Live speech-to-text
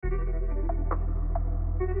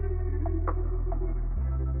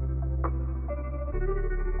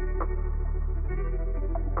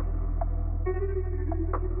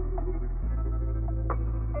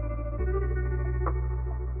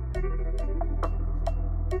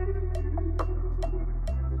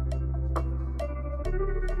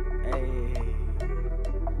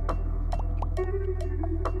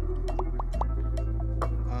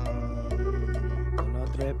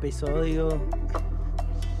episodio.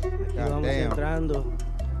 Aquí God vamos damn. entrando.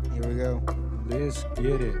 Here we go. Let's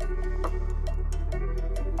get it.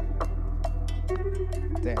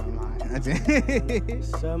 Damn, I'm high.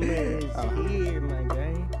 Summer is here, my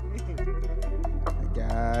guy.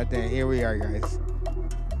 God damn, here we are, guys.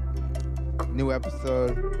 New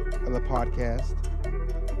episode of the podcast.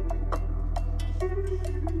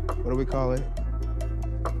 What do we call it?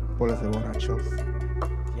 Bolas de Borrachos.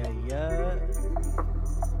 Yeah.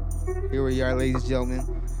 Here we are, ladies and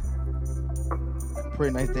gentlemen.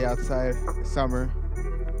 Pretty nice day outside. Summer.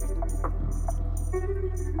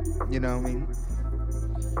 You know what I mean?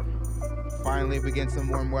 Finally, we get some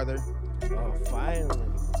warm weather. Oh, finally.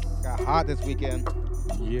 Got hot this weekend.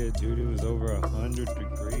 Yeah, dude, it was over 100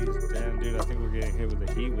 degrees. Damn, dude, I think we're getting hit with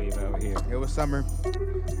a heat wave out here. It was summer.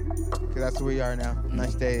 Cause that's where we are now.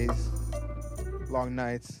 Nice days. Long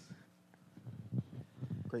nights.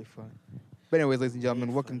 Great fun. But anyways, ladies and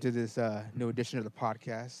gentlemen, welcome to this new edition of the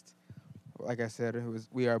podcast. Like I said,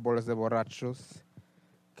 we are Bolas de Borrachos.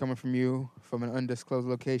 Coming from you from an undisclosed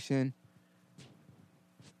location.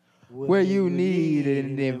 Where you need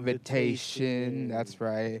an invitation. That's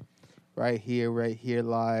right. Right here,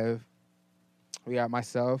 live. We got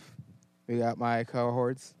myself. We got my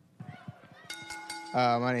cohorts.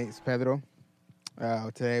 My name is Pedro.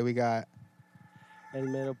 Today we got... El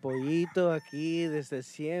mero pollito aquí desde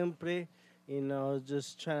siempre. You know,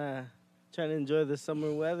 just trying to enjoy the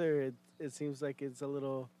summer weather. It seems like it's a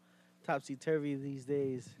little topsy-turvy these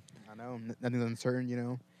days. I know, nothing's uncertain, you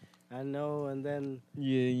know. I know, and then...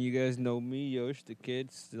 Yeah, you guys know me, Yosh, the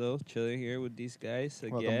kid, still chilling here with these guys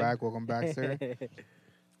again. Welcome back, sir.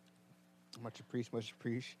 Much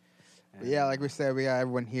appreciate. But yeah, like we said, we got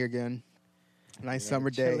everyone here again. Nice summer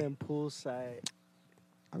day. Chilling poolside.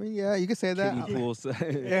 I mean, yeah, you could say that. Kiddie pool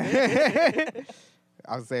side.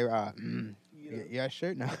 I would say, yeah,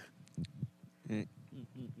 sure, no.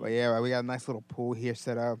 But yeah, we got a nice little pool here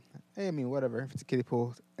set up. Hey, I mean, whatever. If it's a kiddie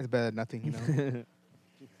pool, it's better than nothing, you know.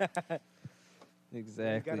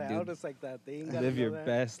 Exactly, You gotta dude. out us like that. They ain't gotta Live know your that.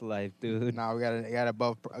 best life, dude. Nah, we got a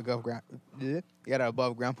above ground. You got an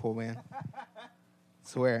above ground pool, man.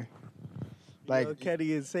 Swear. Like, Yo,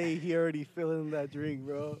 Kenny is saying he already filling that drink,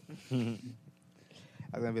 bro. there's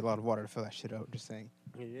gonna be a lot of water to fill that shit out. Just saying.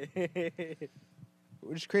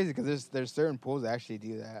 Which is crazy because there's certain pools that actually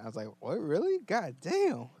do that. I was like, what, really? God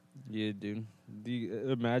damn. Yeah, dude. Do you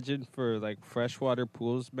imagine for like freshwater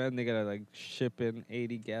pools, man? They gotta like ship in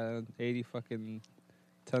 80 fucking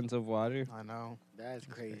tons of water. I know. That's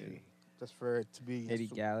crazy. Just for it to be 80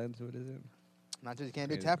 gallons. What is it? Not just you can't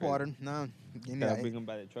do Crazy, tap crazy. water. No, you Gotta know, bring them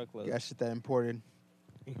by the truckload. you got shit that imported.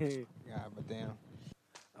 Yeah, but damn.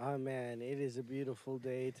 Oh man, it is a beautiful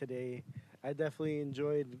day today. I definitely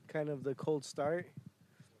enjoyed kind of the cold start,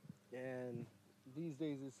 and these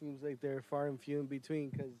days it seems like they're far and few in between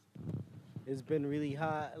because it's been really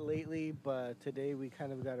hot lately. But today we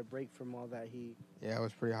kind of got a break from all that heat. Yeah, it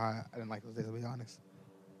was pretty hot. I didn't like those days, to be honest.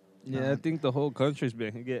 Yeah, I think the whole country's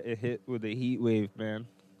been getting hit with a heat wave, man.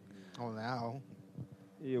 Oh, now.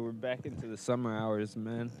 Yeah, we're back into the summer hours,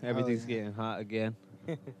 man. Everything's yeah. getting hot again.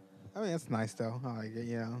 I mean, it's nice though. I like it,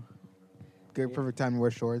 you know. Good, Yeah. perfect time to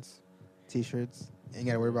wear shorts, t-shirts. Ain't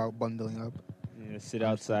gotta worry about bundling up. Yeah, sit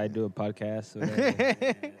outside, do a podcast.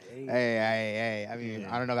 Whatever. Hey. I mean,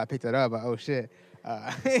 Yeah. I don't know if I picked it up, but oh shit.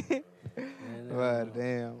 And, But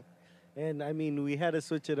damn. and I mean, we had to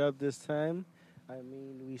switch it up this time. I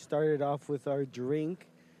mean, we started off with our drink.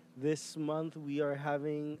 This month we are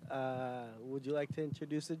having. Would you like to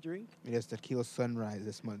introduce a drink? It is Tequila Sunrise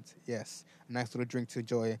this month. Yes, a nice little drink to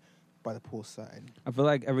enjoy by the poolside. I feel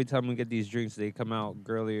like every time we get these drinks, they come out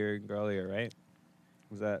girlier and girlier, right?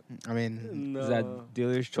 Is that I mean, No. is that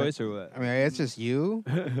dealer's choice or what? I mean, it's just you.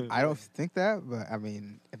 I don't think that, but I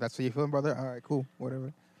mean, if that's what you're feeling, brother, all right, cool,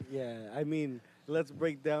 whatever. Yeah, I mean, let's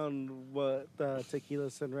break down what the tequila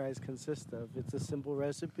sunrise consists of. It's a simple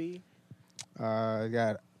recipe.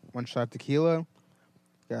 Got 1 shot tequila.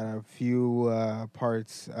 Got a few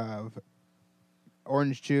parts of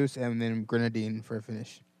orange juice and then grenadine for a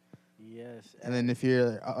finish. Yes. And then if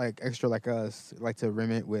you're like extra like us, like to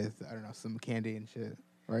rim it with, I don't know, some candy and shit,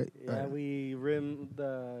 right? Yeah, we rim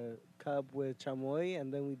the cup with chamoy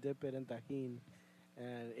and then we dip it in tajin.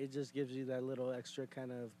 And it just gives you that little extra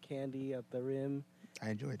kind of candy at the rim. I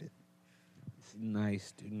enjoyed it. It's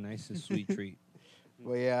nice, dude. Nice and sweet treat.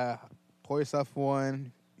 Well, yeah, pour yourself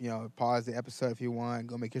one. You know, pause the episode if you want.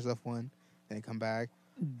 Go make yourself one, then come back.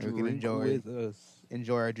 And we can Drink with us.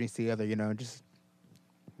 enjoy our drinks together. You know, just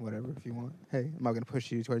whatever if you want. Hey, I'm not gonna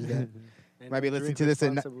push you towards that. And Might be drink listening to this at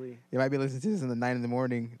responsibly. You might be listening to this in the 9 in the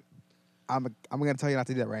morning. I'm gonna tell you not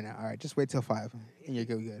to do that right now. All right, just wait till 5, and you're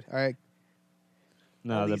good. All right.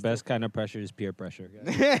 No, At the least best kind of pressure is peer pressure.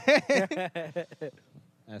 Guys. I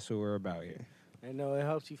That's what we're about here. know it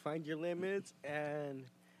helps you find your limits, and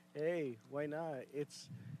hey, why not? It's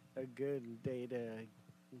a good day to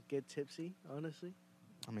get tipsy, honestly.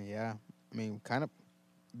 I mean, yeah. I mean, kind of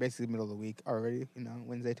basically middle of the week already. You know,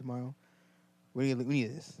 Wednesday tomorrow. We need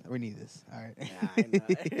this. We need this. All right. Yeah, I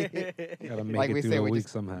know. Gotta make Like it we through say, the we week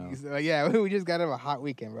just- somehow. Yeah, we just got a hot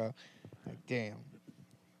weekend, bro. Like, damn.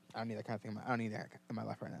 I don't need that kind of thing. I don't need that in my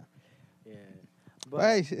life right now. Yeah. But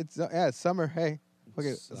hey, it's summer. Hey, fuck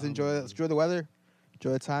it. Let's enjoy the weather.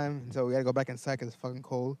 Enjoy the time. So we gotta go back inside because it's fucking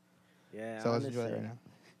cold. Yeah. So let's enjoy it right now.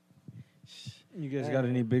 You guys got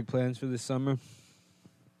any big plans for this summer?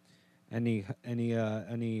 Any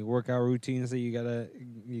workout routines that you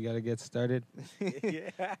gotta get started? Yeah.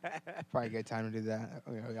 Probably a good time to do that.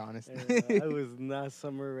 I'm gonna be honest. I was not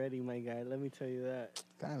summer ready, my guy. Let me tell you that.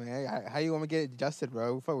 Damn, man, how you want to get adjusted,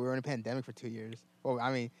 bro? Fuck, we were in a pandemic for 2 years. Well,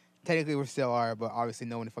 I mean, technically we still are, but obviously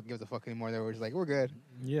no one gives a fuck anymore. They were just like, we're good.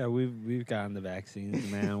 Yeah, we've gotten the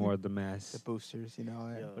vaccines, man. Wore the The mask. boosters, you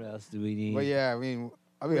know. Yo. What else do we need? But yeah, I mean,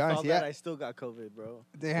 I'll be With honest, all yeah. that, I still got COVID, bro.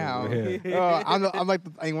 Damn. Yeah. Oh, I'm like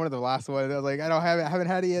I think one of the last ones. I was like, I haven't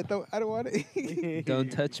had it yet though. I don't want it.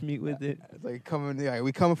 Don't touch me with it. It's like coming, yeah,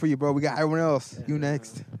 we coming for you, bro. We got everyone else. You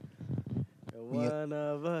next. One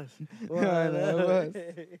of us. One of us.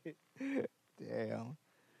 Damn.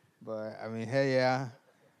 But I mean, hey, yeah.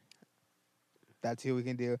 That's what we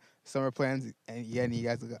can do. Summer plans, and yeah, and you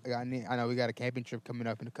guys got any? I know we got a camping trip coming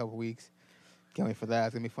up in a couple weeks. Can't wait for that.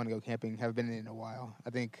 It's gonna be fun to go camping. Haven't been in a while. I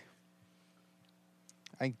think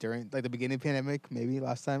during like the beginning of the pandemic, maybe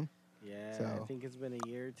last time. Yeah, So- I think it's been a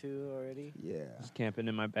year or two already. Yeah. Just camping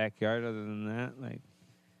in my backyard. Other than that, like,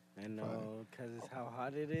 I know, because it's how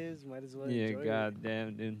hot it is. Might as well yeah, enjoy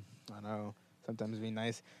goddamn, dude. I know. Sometimes it'd be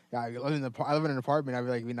nice. Yeah, I live in an apartment. I'd be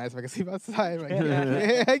like, it'd be nice if I could sleep outside. Like,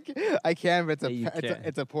 I can, but Yeah, you can.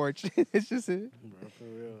 it's a porch. It's just it. it. Bro, for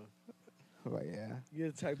real. But yeah. You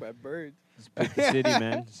get attacked by birds. It's a big city,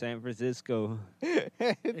 man. San Francisco.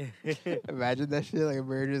 Imagine that shit. Like a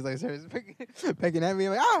bird just like starts pecking at me.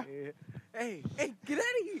 I'm like, ah. Hey, get out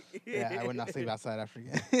of here. Yeah, I would not sleep outside after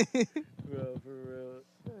again. Bro, for real.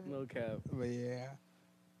 No cap. But yeah.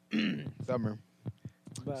 Summer.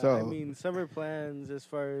 But I So- mean, summer plans as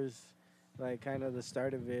far as like kind of the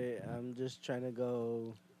start of it. I'm just trying to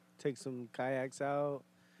go take some kayaks out,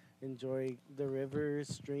 enjoy the rivers,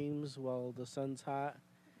 streams while the sun's hot,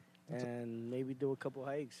 and maybe do a couple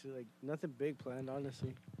hikes. Like nothing big planned,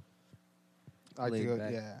 honestly. I like to Laid go.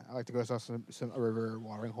 back. Yeah, I like to go to some a river,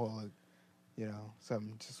 watering hole, like, you know,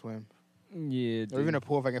 something to swim, Yeah, or even a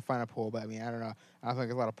pool if I can find a pool. But I mean, I don't know. I don't think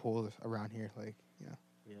there's a lot of pools around here. Like, you know.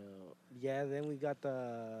 Yeah. Then we got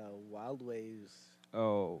the wild waves.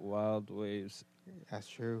 Oh, wild waves. That's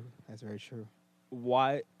true. That's very true.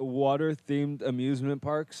 Why water themed amusement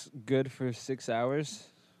parks good for 6 hours?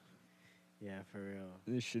 Yeah, for real.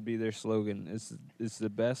 This should be their slogan. It's the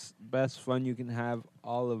best fun you can have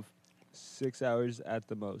all of 6 hours at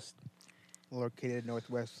the most. Located in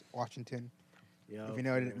Northwest Washington. Yo, If you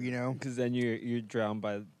know it, for you real. know. Because then you're drowned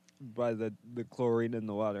by the chlorine in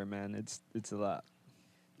the water, man. It's a lot.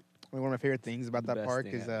 One of my favorite things about The that best park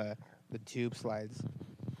thing is ever. the tube slides.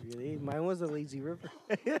 Really? Mine was a lazy river.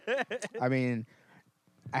 I mean,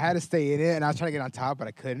 I had to stay in it, and I was trying to get on top, but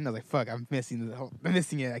I couldn't. I was like, "Fuck, I'm missing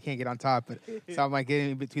it. I can't get on top." But so I'm like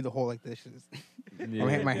getting in between the hole like this.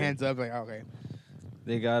 Yeah. My hands up, like, okay.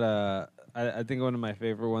 They got I think one of my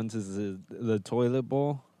favorite ones is the toilet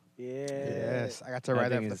bowl. Yeah. Yes, I got to That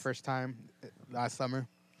ride that thing for the is- first time last summer.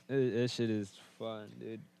 That shit is fun,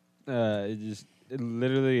 dude.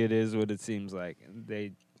 Literally it is what it seems like.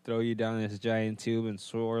 They throw you down this giant tube and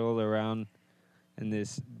swirl around in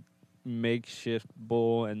this makeshift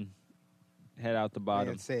bowl and head out the Yeah,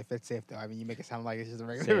 bottom. it's safe. It's safe though. I mean, you make it sound like it's just a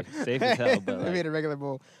regular. Safe as hell, but I like- made a regular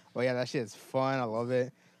bowl. Well, yeah, that shit is fun. I love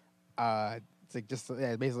it. It's like just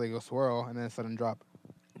basically go swirl and then sudden drop.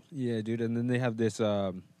 Yeah, dude. And then they have this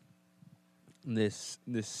this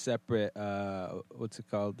separate what's it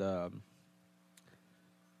called?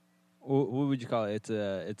 What would you call it?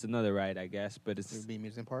 It's another ride, I guess, but It would be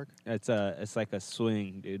amusement park. it's like a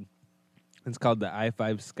swing, dude. It's called the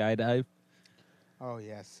I-5 Skydive. Oh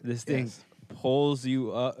yes. This thing Yes. pulls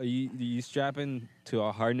you up. You strap into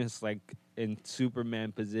a harness like in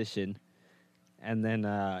Superman position, and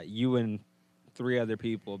then you and 3 other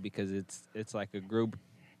people because it's like a group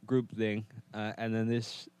thing, and then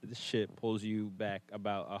this shit pulls you back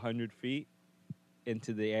about 100 feet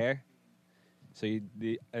into the air, So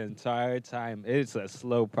the entire time, it's a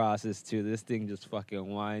slow process too. This thing just fucking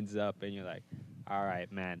winds up, and you're like, all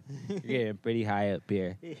right, man, you're getting pretty high up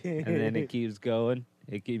here. And then it keeps going,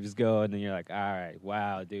 and you're like, all right,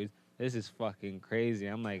 wow, dude, this is fucking crazy.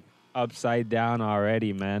 I'm like upside down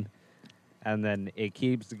already, man. And then it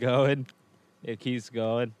keeps going,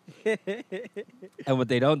 and what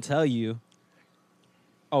they don't tell you,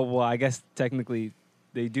 oh, well, I guess technically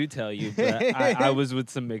they do tell you, but I was with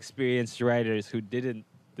some experienced riders who didn't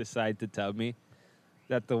decide to tell me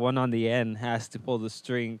that the one on the end has to pull the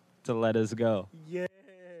string to let us go. Yeah.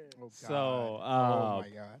 Oh, So, oh my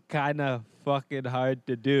god. kind of fucking hard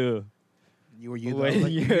to do. You were you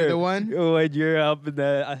When you're the one? When you're up in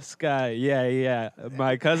the sky. Yeah.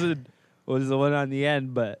 My cousin was the one on the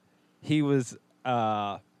end, but he was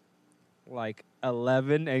like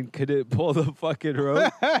 11 and couldn't pull the fucking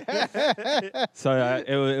rope. So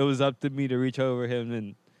it was up to me to reach over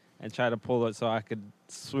him and try to pull it so I could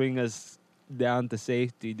swing us down to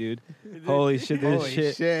safety, dude. Holy shit, this Holy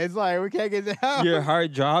shit. shit. It's like we can't get down. Your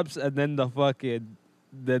heart drops and then the fucking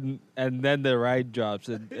then the ride drops.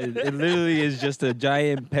 And it literally is just a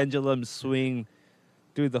giant pendulum swing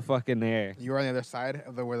through the fucking air. You were on the other side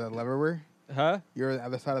of where the lever were? Huh? You were on the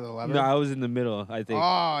other side of the lever? No, I was in the middle, I think.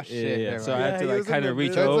 Oh, shit. Yeah. never So I mind. had to he like was in kind the of reach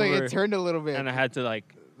middle. So over it's like it turned a little bit. and I had to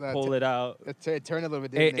like pull it out. It turned a little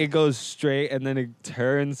bit. It didn't goes straight and then it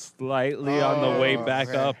turns slightly on the way Oh, back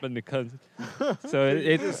right. up and it comes. So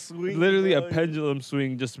it's Just swing literally a down. pendulum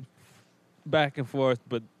swing, just back and forth,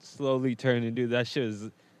 but slowly turning. Dude, that shit is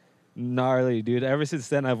gnarly, dude. Ever since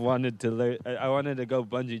then, I've wanted to learn. I wanted to go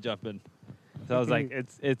bungee jumping. So I was like,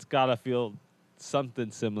 it's gotta feel something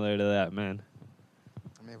similar to that, man.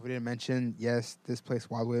 I mean, if we didn't mention, yes, this place,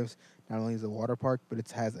 Wild Waves, not only is a water park, but it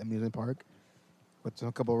has an amusement park with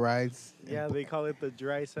a couple rides. Yeah, they call it the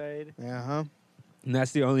dry side. Yeah, huh? And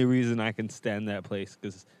that's the only reason I can stand that place,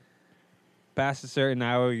 because past a certain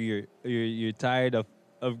hour, you're tired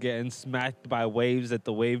of getting smacked by waves at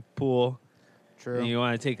the wave pool. True. And you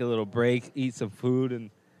want to take a little break, eat some food, and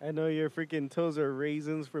I know your freaking toes are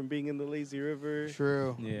raisins from being in the lazy river,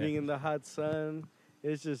 True. being in the hot sun.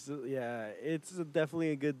 It's just, yeah, it's definitely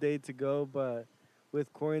a good day to go. But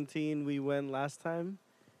with quarantine, we went last time.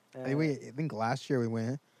 I think last year we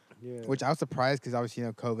went, Yeah. which I was surprised because obviously,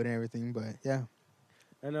 COVID and everything, but yeah.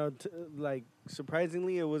 I know, like,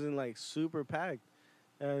 surprisingly, it wasn't, like, super packed.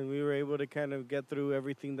 And we were able to kind of get through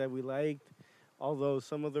everything that we liked. Although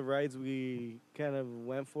some of the rides we kind of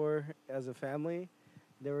went for as a family,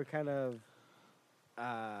 they were kind of,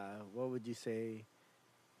 what would you say?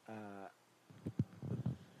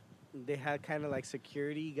 They had kind of, like,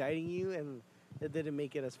 security guiding you, and it didn't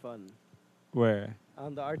make it as fun. where?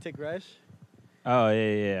 On the Arctic Rush, Oh,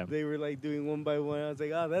 yeah. they were, like, doing one by one. I was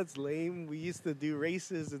like, oh, that's lame. We used to do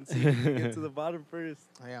races and see who can get to the bottom first.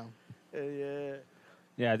 Yeah. Yeah.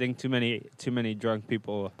 Yeah, I think too many drunk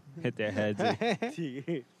people hit their heads. I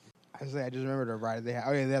just remembered a ride they had.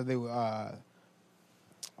 Oh yeah, they have the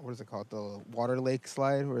what is it called? The water lake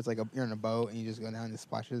slide, where it's like you're in a boat and you just go down and it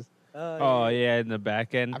splashes. Oh yeah, in the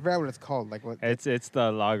back end. I forgot what it's called. Like what? It's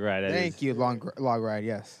the log ride. Thank you, log ride.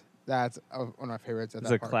 Yes, that's one of my favorites. At It's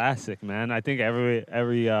that a park. classic, man. I think every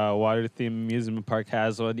water themed amusement park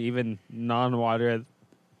has one. Even non-water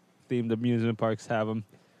themed amusement parks have them.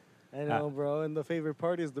 I know, bro. And the favorite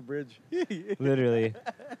part is the bridge. Literally,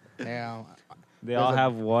 Yeah, they There's all a-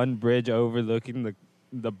 have one bridge overlooking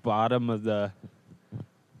the bottom of the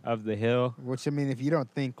hill. which I mean, if you don't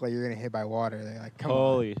think like you're gonna hit by water, they're like, come on.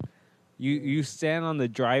 Holy, you stand on the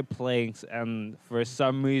dry planks, and for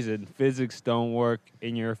some reason, physics don't work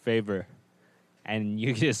in your favor, and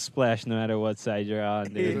you just splash no matter what side you're on,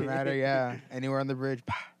 Doesn't dude. matter. Yeah, anywhere on the bridge.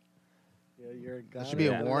 Yeah, you're a There god. should be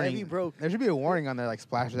Yeah. a The warning. levee broke. There should be a warning on there, like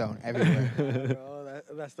splash zone everywhere. Yeah, bro,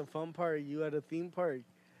 that's the fun part. You at a theme park,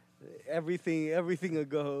 everything will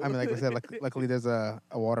go. I mean, like I said, luckily there's a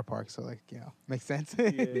water park, so like makes sense.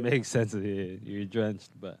 Yeah. Makes sense. You're drenched,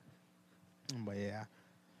 but But yeah,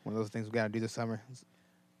 one of those things we gotta do this summer.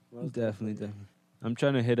 Most definitely. I'm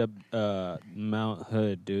trying to hit up Mount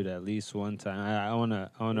Hood, dude, at least one time. I wanna,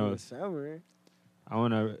 In the summer.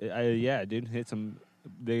 yeah, dude, hit some.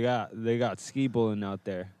 They got ski bowling out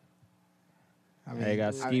there. I mean, They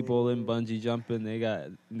got I- ski bowling, bungee jumping. They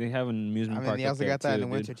have an amusement I mean, park. they up also there got that too, in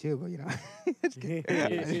the dude. winter too, but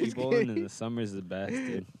Yeah, ski bowling in the summer is the best,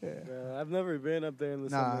 dude. I've never been up there in the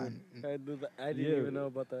Nah, summer. I didn't Yeah. even know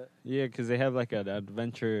about that. Yeah, because they have like an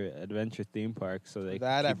adventure theme park, so they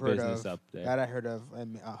That keep I've heard business of. up there. That I heard of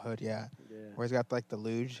in Hood, yeah. Yeah. Where it's got like the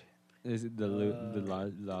luge. Is it the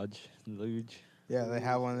lodge? Luge? Yeah, they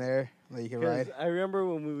have one there that you can ride. I remember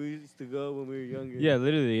when we used to go when we were younger. Yeah,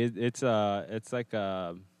 literally, it's like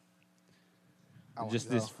I wanna just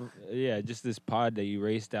go. just this pod that you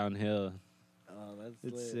race downhill. Oh, that's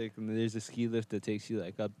It's lit. sick, and there's a ski lift that takes you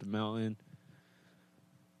like up the mountain.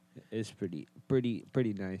 It's pretty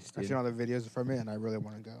nice, I've dude. seen all the videos from it, and I really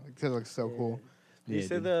want to go. It looks so cool. They Yeah,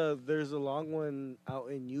 said dude. there's a long one out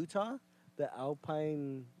in Utah, the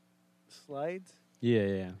Alpine slides.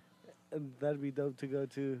 Yeah. And that'd be dope to go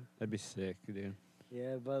to. That'd be sick, dude.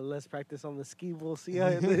 Yeah, but let's practice on the ski. We'll see how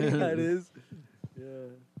that is. Yeah.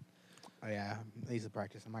 Oh, yeah, I used to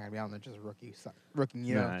practice. I'm not gonna be on there just rookie,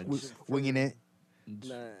 Nah, just- winging it.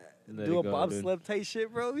 Nah. Let Do it a go, dude. bobsled type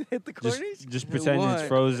shit, bro. Hit the corners. Just pretend it's One,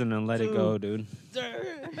 frozen and let it go, dude.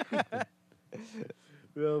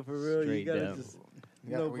 Bro, for real, you Straight gotta down. just.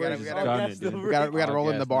 We no gotta brakes, just all gun gas, it, no dude. brakes. we gotta All roll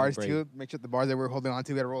in gas, the no bars break. too. Make sure the bars that we're holding on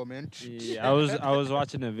to, we gotta roll them in. Yeah, I was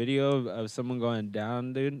watching a video of someone going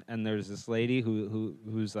down, dude, and there's this lady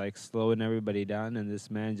who's like slowing everybody down, and this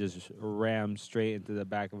man just rammed straight into the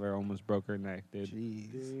back of her, almost broke her neck, dude.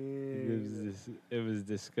 Jeez. Damn. It was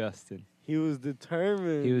disgusting. He was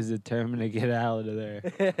determined. He was determined to get out of there.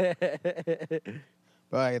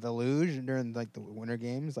 But like, the luge during like the winter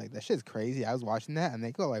games, like that shit's crazy. I was watching that, and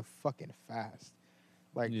they go like fucking fast,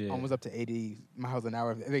 like Yeah. almost up to 80 miles an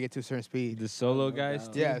hour if they get to a certain speed. The solo no guys,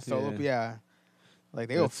 doubt. too? Yeah, solo. Yeah, like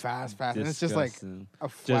they go That's fast, and it's just like disgusting. a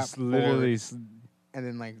flat just literally forward, and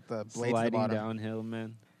then like the blades at the sliding bottom. downhill,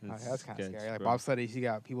 man. Oh, yeah, It's that's kind of sketch, scary. Like bro. bobsledding, you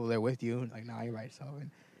got people there with you. Like, nah, you're by yourself.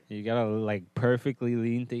 And You gotta like perfectly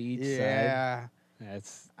lean to each side. yeah,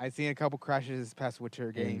 That's I've seen a couple crashes this past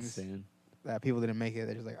winter games insane. that people didn't make it.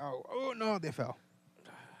 They're just like, oh no, they fell,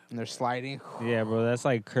 and they're sliding. Yeah, bro, that's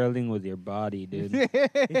like curling with your body, dude.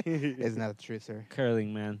 Isn't that the truth, sir?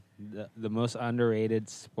 Curling, man, the most underrated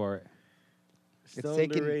sport. Still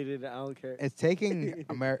taken- underrated. I don't care. It's taking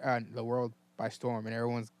the world by storm, and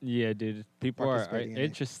everyone's Yeah, dude, people are Participating in it.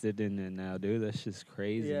 interested in it now, dude. That's just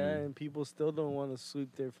crazy. Yeah, man. and people still don't want to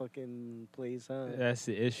sweep their fucking place, huh? That's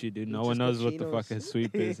the issue, dude. No Just one knows what the cochinos. fucking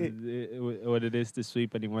sweep is, what it is to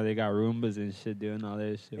sweep anymore. They got Roombas and shit doing all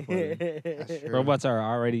this shit. For them. That's true. Robots are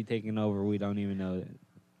already taking over. We don't even know it.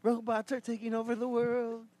 Robots are taking over the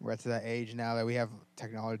world. we're to that age now that we have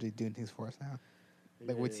technology doing things for us now.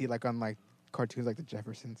 Like we'd see like on like cartoons like the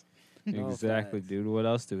Jeffersons No, Exactly, facts. dude. What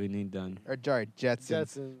else do we need done? or sorry, Jetsons.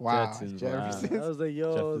 Jetsons. Wow, Jetsons, wow. Jeffersons. I was like,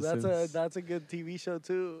 yo, Jeffersons. that's a good TV show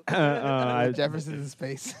too. Jeffersons in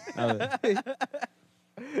space.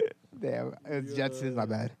 Damn, it's Yeah. Jetsons. My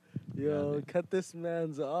bad. Yo, man. cut this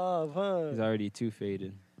man's off, huh? He's already too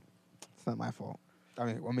faded. It's not my fault. I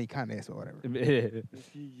mean, kind of is, but whatever.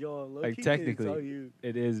 Yo, low Like, key, technically. it's all you.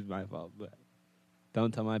 It is my fault, but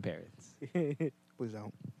don't tell my parents. Please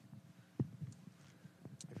don't.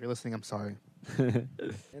 If you're listening, I'm sorry.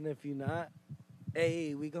 And if you're not,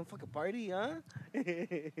 hey, we gonna fucking party, huh?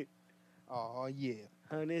 Oh yeah.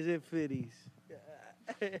 Hundreds and fifties.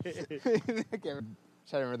 I can't remember.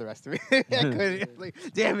 Trying to remember the rest of it. I couldn't. Like,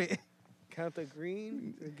 damn it. Count the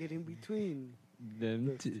green and get in between. Them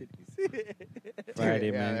those t- titties. Friday,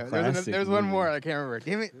 Yeah, man. There's, Classic there's one movie. more. I can't remember.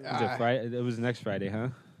 Damn it. Was it Friday? It was next Friday, huh?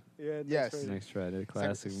 Yeah, next Yes. Friday. Next Friday.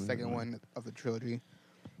 Classic movie. Second one of the trilogy.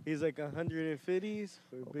 He's like 150s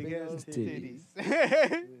for big ass titties.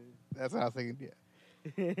 That's what I was thinking.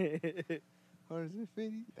 Yeah.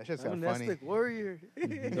 150. That shit's kind of funny. Amnestic warrior.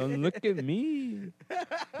 Don't look at me.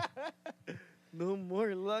 No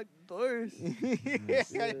more locked doors. I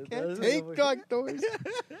that's can't take what- dog doors.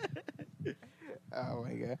 Oh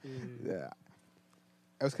my god. Yeah.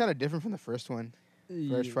 It was kind of different from the first one.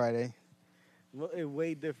 First Yeah. Friday. Well,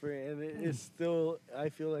 way different, and it's still. I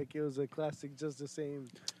feel like it was a classic, just the same.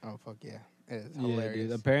 Oh fuck yeah. It is Yeah, hilarious.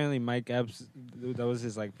 dude. Apparently, Mike Epps, that was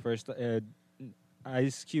his like first.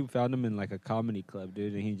 Ice Cube found him in like a comedy club,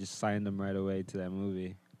 dude, and he just signed him right away to that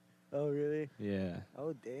movie. Oh really? Yeah,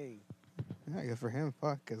 Oh dang. Yeah, good for him.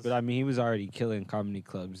 Fuck. 'Cause but I mean, he was already killing comedy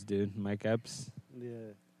clubs, dude. Mike Epps.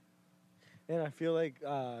 Yeah. And I feel like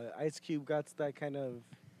Ice Cube got that kind of.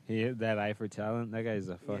 He had that eye for talent. That guy's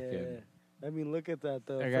a fucking. Yeah. I mean, look at that.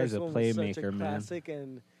 The That guy's first a one was such playmaker, a man. classic,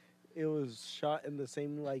 and it was shot in the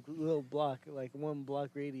same like little block, like 1 block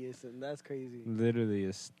radius, and that's crazy. Literally a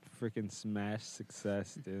freaking smash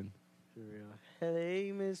success, dude. For real.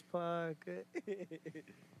 Hey, Miss Parker.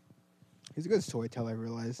 he's a good storyteller, I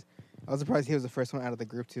realized. I was surprised he was the first one out of the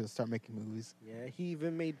group to start making movies. Yeah, he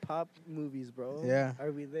even made pop movies, bro. Yeah.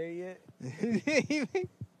 Are we there yet?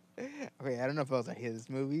 Okay, I don't know if those are his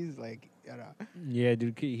movies. Like, I don't know. Yeah,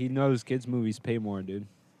 dude. He knows kids' movies pay more, dude.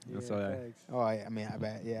 That's yeah, all I. facts. Oh, I mean, I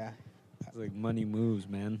bet, yeah. It's like money moves,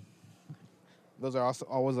 man. those are also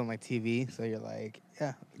always on like TV. So you're like,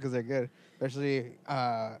 yeah, because they're good. Especially,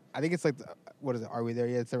 I think it's like, what is it? Are We There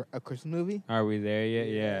Yet? It's a Christmas movie. Are we there yet?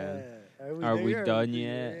 Yeah. Are we there? done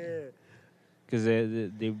yet? Yeah. Because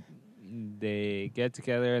they get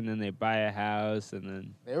together and then they buy a house and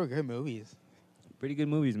then They were good movies. pretty good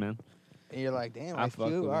movies, man. And you're like, damn, I Ice fuck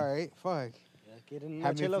Cube. with All him. right, fuck. Get in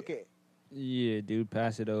Have me lo fe- que. Yeah, dude,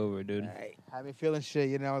 pass it over, dude. Alright. Had me feeling shit.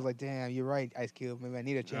 You know, I was like, damn, you're right, Ice Cube. Maybe I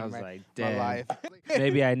need to change I was my, like, my damn. life.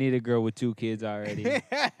 Maybe I need a girl with 2 kids already.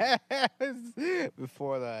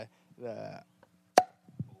 Before the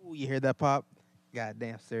ooh, you hear that pop? God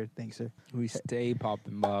damn, sir. Thanks, sir. We stay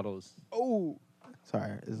popping bottles. Oh,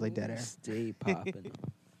 sorry, it's like dead air. Stay popping.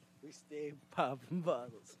 We stay popping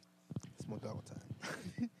bottles. Smoke all the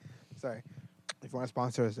time. Sorry. If you want to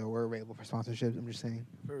sponsor us, though, we're available for sponsorships. I'm just saying.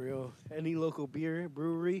 For real. Any local beer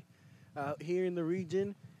brewery out here in the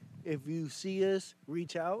region, if you see us,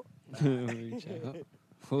 reach out. Reach out.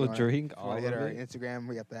 We'll You wanna- drink if you all wanna of hit our it. Instagram.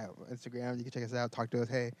 We got that Instagram. You can check us out. Talk to us.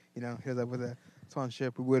 Hey, hit us up with a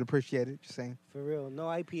sponsorship. We would appreciate it. Just saying. For real. No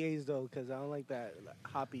IPAs though, because I don't like that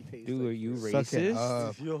hoppy taste. Dude, like are you this. Suck it racist?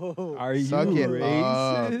 up. Yo. Are you Suck it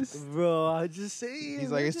racist? Bro, I just say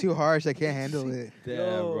He's like, it's too harsh. I can't handle it. Damn,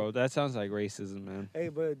 Yo. bro, that sounds like racism, man. Hey,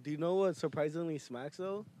 but do you know what surprisingly smacks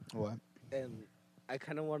though? What? And I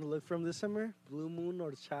kind of want to look from this summer. Blue Moon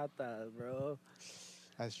or Chata, bro.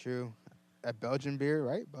 That's true. A Belgian beer,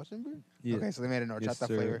 right? Belgian beer? Yeah. Okay, so they made an Yes, horchata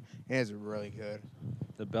sir. flavor. And it's really good.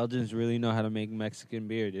 The Belgians really know how to make Mexican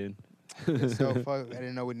beer, dude. It's so fuck. I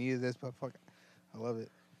didn't know we needed this, but fuck. I love it.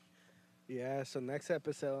 Yeah, so next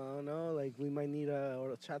episode, I don't know, like we might need a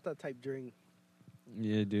horchata type drink.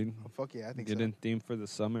 Yeah, dude. Oh, fuck yeah, I think Get so. in theme for the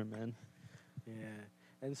summer, man. Yeah.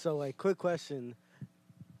 And so, like, quick question.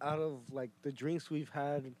 Out of, like, the drinks we've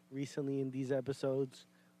had recently in these episodes,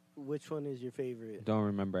 which one is your favorite? Don't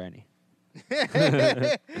remember any.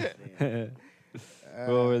 Damn. What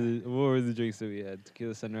were the drinks that we had?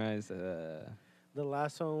 Tequila Sunrise, The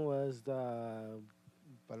last one was the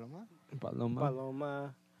Paloma? Paloma.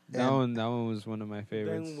 Paloma. That one was one of my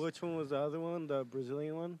favorites. Then which one was the other one? The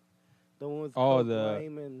Brazilian one? The one with Oh, Coke, the-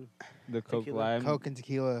 lime, and The Coke Tequila. Lime. Coke and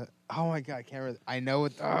tequila. Oh my god, I can't remember. I know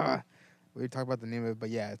it. We talked about the name of it, but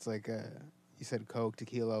yeah, it's like you said Coke,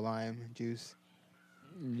 tequila, lime, juice.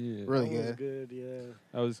 Yeah, Really that was good. good, yeah.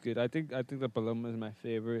 that was good. I think the Paloma is my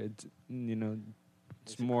favorite. It's it's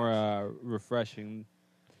It's a more refreshing.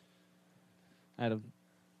 Out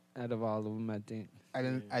of all of them, I think I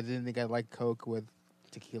didn't think I'd like Coke with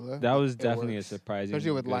tequila. that was It definitely a works. surprising,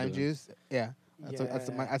 Especially with good lime one. juice. Yeah, Yeah.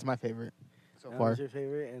 that's my favorite so That far. was your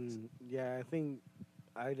favorite, and yeah, I think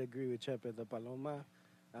I'd agree with Chepe. The Paloma,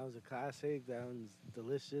 that was a classic. That one's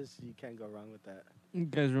delicious. You can't go wrong with that. You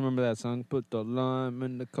guys remember that song? Put the lime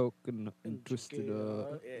in the coconut and And twist drink it it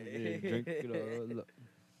up. up. Yeah, drink it all up.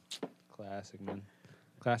 Classic, man.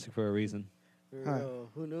 Classic for a reason. For Huh. real.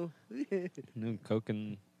 Who knew? Coke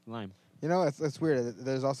and lime. It's weird.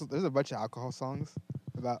 There's a bunch of alcohol songs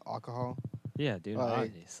about alcohol, Yeah, dude. Like-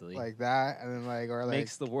 obviously, like that, and then or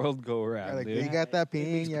makes the world go or around, like dude. you got that It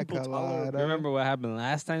makes pina people tolerable. colada. Remember what happened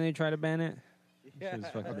last time they tried to ban it? Yeah. Shit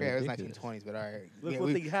was fucking Okay, it was ridiculous. 1920s, but all right. Look Yeah, what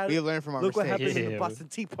we, they had. we learned from our Look what mistakes. happened in the Yeah. Boston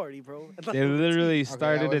Tea Party, bro. They literally that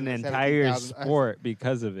started was an in the entire 17,000s. sport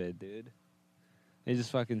because of it, dude. They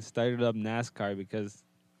just fucking started up NASCAR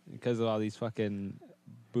because of all these fucking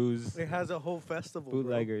booze It has a whole festival. bro.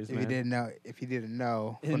 bootleggers, If man. you didn't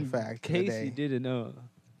know, fun In fact. of the case day. you didn't know.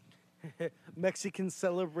 Mexicans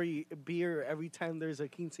celebrate beer every time there's a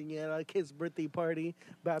quinceañera, kid's birthday party,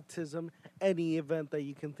 baptism, any event that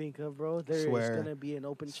you can think of, bro. There is Swear. gonna be an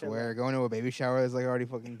open Swear, chela. going to a baby shower is like already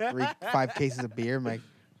fucking 5 cases of beer. I'm like,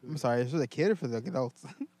 I'm sorry, this was a kid or for the adults?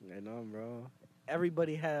 I know, bro.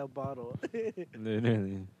 Everybody had a bottle.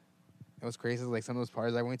 Literally. It was crazy. Like some of those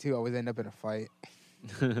parties I went to, always end up in a fight.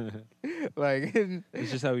 It's Like,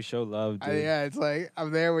 just how we show love, dude. yeah, it's like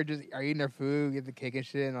I'm there. We're just eating our food, get the cake and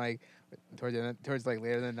shit, and like towards like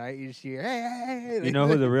later in the night, you just hear, hey. You know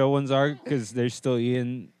who the real ones are? Because they're still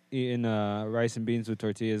eating rice and beans with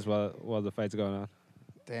tortillas while the fight's going on.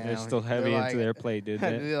 Damn, They're still heavy they're into their plate, dude.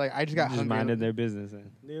 They're they're like, I just got just hungry. minding their business.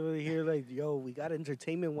 Man. They really hear like, yo, we got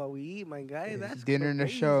entertainment while we eat, my guy. Yeah, That's dinner and a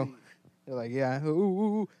crazy. show. They're like, yeah,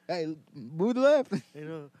 ooh, hey, move to the left. You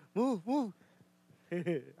know, move.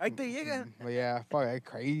 Ahí te llega. But yeah, fuck, that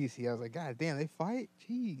crazy. I was like, God damn, they fight?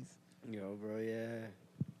 Jeez. Yo, bro, yeah.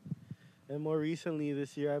 And more recently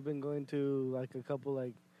this year, I've been going to like a couple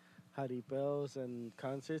like jaripels and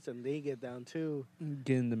concerts, and they get down too.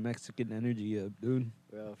 Getting the Mexican energy up, dude.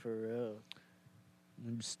 Bro, for real.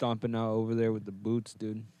 I'm stomping out over there with the boots,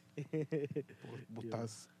 dude.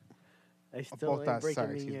 Botas. I still both ain't sides, breaking sorry,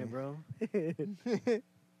 me excuse yet, me. bro.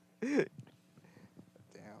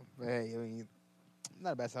 Damn. But hey, I mean,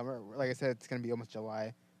 not a bad summer. Like I said, it's gonna be almost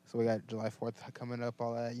July, so we got July 4th coming up.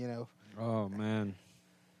 All that, you know. Oh man,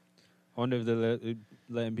 I wonder if they're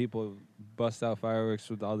letting people bust out fireworks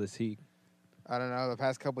with all this heat. I don't know. The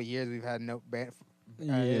past couple of years, we've had no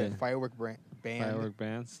firework ban, Firework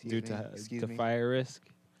bans Excuse due me, to excuse me. fire risk.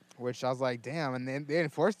 which I was like, damn. And then they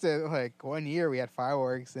enforced it. Like 1 year, we had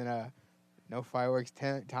fireworks and no fireworks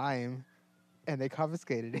time, and they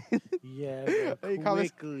confiscated it. Yeah, They bro, call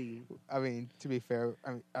this- quickly. I mean, to be fair,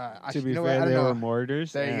 I mean, To be you know fair, what? I they don't were know.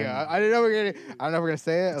 mortars. There you go. and- I don't know. I don't know if we're gonna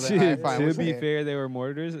say it. I was like, all right, fine, to we'll be say it. fair, they were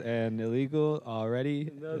mortars and illegal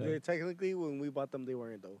already. No, they technically when we bought them, they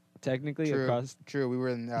weren't though. Technically, True. across True. We were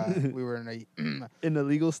in a. in a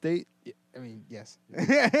legal state. I mean, yes.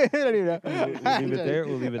 I don't even know. We'll leave it there.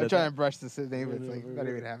 We'll leave it I'm at trying that. to brush this name. It's No, like no, not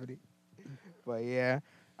no. even happening. But yeah,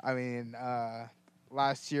 I mean,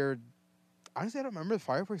 last year, honestly, I don't remember the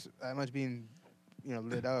fireworks that much being,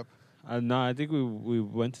 lit up. No, I think we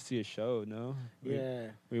went to see a show. No, Yeah,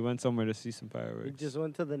 we went somewhere to see some fireworks. we just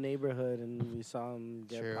went to the neighborhood and we saw them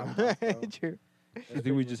get True. popped off, bro. True. I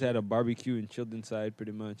think we just had a barbecue and chilled inside,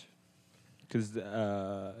 pretty much. Because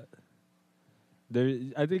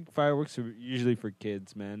I think fireworks are usually for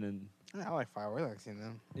kids, man, and I like fireworks. I like seeing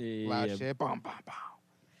them. yeah, Loud shit. Boom, boom, boom.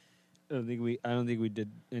 I don't think we did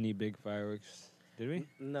any big fireworks, did we?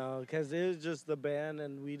 No, because it was just the ban,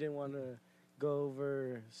 and we didn't want to go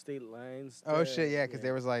over state lines. Oh shit, yeah, because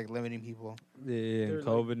there was like limiting people. Yeah, They're and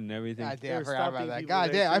like- COVID and everything. God They damn, I were forgot about stopping that. people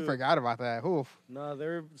God there, damn, I too. forgot about that. Oof. No,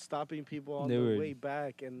 they're stopping people on They the were- way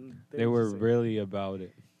back, and They were just like, really about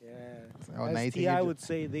it. yeah. Oh, As 19 T.I. years- would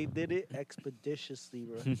say, they did it expeditiously,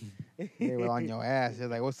 bro. They were on your ass. They're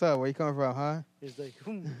like, "What's up? Where you coming from, huh?" It's like,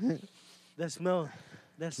 that smell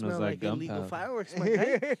Smells like like illegal gunpowder. fireworks, my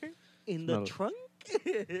guy. In the Smell- trunk?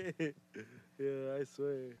 Yeah, I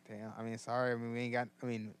swear. Damn. I mean, sorry. I mean, we ain't got. I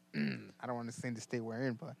mean, I don't want to say the state we're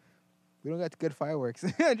in, but we don't got good fireworks.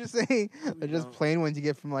 I'm just saying, they're just don't. plain ones you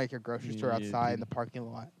get from like your grocery store Yeah, outside in dude. the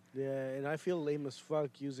parking lot. Yeah, and I feel lame as fuck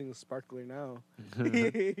using a sparkler now.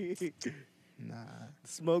 Nah.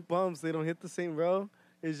 Smoke bombs, they don't hit the same, bro.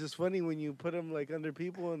 It's just funny when you put them like under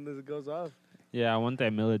people and it goes off. Yeah, I want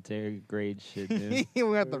that military grade shit, dude. We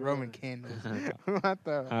got the Roman candles. We want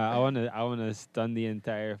the I wanna stun the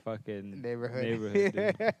entire fucking neighborhood.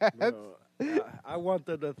 dude. Bro, I want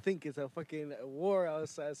them to think it's a fucking war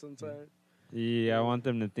outside sometime. Yeah, I want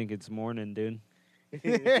them to think it's morning, dude.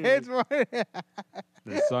 It's more.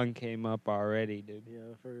 The sun came up already, dude. Yeah,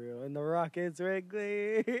 for real. And the rockets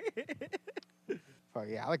regularly. Fuck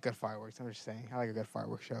yeah, I like good fireworks. I'm just saying, I like a good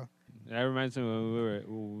fireworks show. That reminds me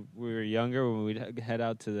when we were younger, when we'd head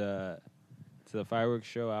out to the fireworks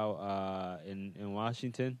show out in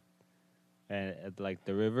Washington, at like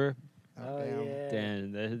the river. Oh, damn. yeah.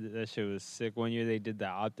 Damn, that shit was sick. One year they did the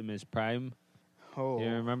Optimus Prime. Oh, You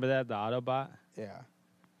remember that, the Autobot? yeah.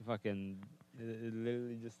 Fucking, it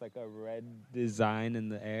literally just like a red design in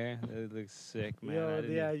the air. It looks sick, man. I Yo,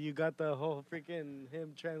 didn't yeah, you got the whole freaking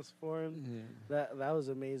him transformed. Yeah. That was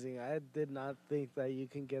amazing. I did not think that you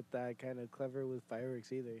can get that kind of clever with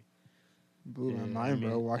fireworks either. Blew my Yeah, mind, I mean,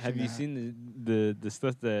 bro. Watching have you that. seen the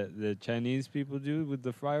stuff that the Chinese people do with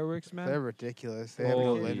the fireworks, man? They're ridiculous. They have no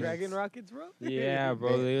Holy Freaking limits. Dragon rockets, bro. Yeah,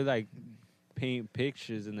 bro. They- They like paint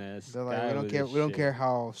pictures in the sky. They're like, we don't with care. this We don't shit. care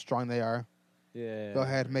how strong they are. Yeah. Go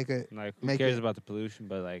ahead, make it. Like, who make cares it- about the pollution?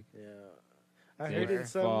 But like, Yeah. I They're heard in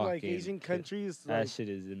some like fucking Asian ki- countries, that like, shit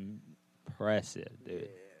is impressive, dude.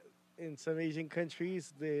 in some Asian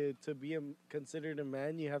countries, to be considered a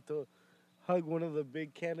man, you have to hug one of the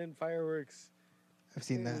big cannon fireworks I've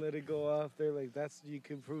seen and that. let it go off. They're like, that's you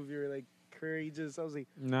can prove you're like courageous. I was like,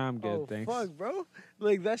 Nah, I'm good, oh thanks. fuck, bro,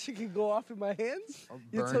 like that shit can go off in my hands.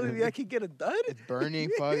 You're Burn- telling me I can get a dud? It's burning,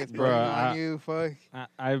 fuck. It's Bro, burning on I- you, fuck.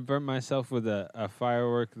 I burnt myself with a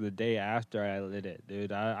firework the day after I lit it,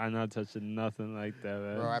 dude. I'm not touching nothing like that,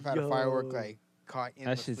 man. Bro, I've had a firework Yo. like caught in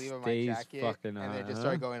That the shit sleeve of my stays jacket, fucking and then it on, just huh?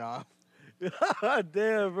 started going off.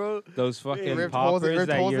 Damn, bro. Those fucking Ripped holes, poppers ripped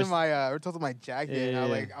that holes you're in my ripped holes in my jacket. And I was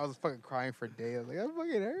Yeah. like, I was fucking crying for days. I was like, that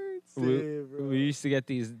fucking hurts. Yeah, bro. we used to get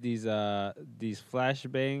these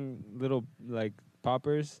flashbang little like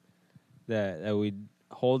poppers that we'd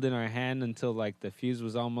hold in our hand until like the fuse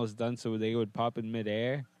was almost done, so they would pop in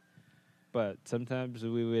midair. But sometimes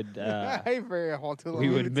we would I for a whole too long. we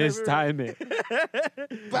would mistime it,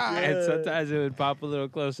 Bah! and Yeah. sometimes it would pop a little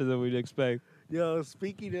closer than we'd expect. Yo,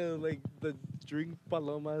 speaking of like the drink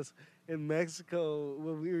palomas in Mexico,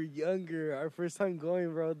 when we were younger, our first time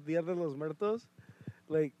going, bro, Dia de los Muertos,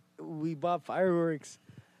 like we bought fireworks.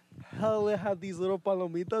 hella have these little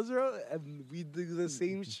palomitas, bro, and we do the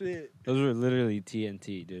same shit. Those were literally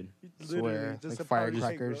TNT, dude. Swear, just like a powder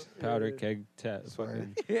firecrackers. keg, bro. Powder keg. Swear.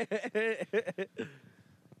 Fucking,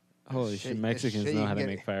 holy shit! Mexicans shit know you how to get-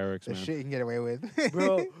 make fireworks, The man. shit you can get away with,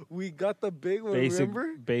 Bro, we got the big one.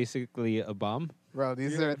 Remember? Basically a bomb. Bro,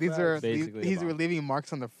 these Yeah, are facts. Basically these a were bomb. leaving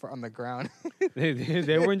marks on the ground.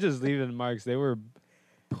 They weren't just leaving marks; they were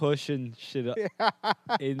pushing shit up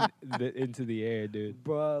into the air, dude.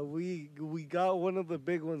 Bro, we got one of the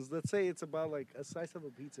big ones. Let's say it's about like a slice of a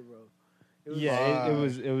pizza, bro. It was- Yeah,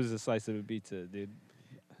 it Fuck. was a slice of a pizza, dude.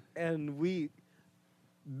 and we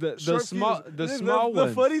The short small fuse. the small The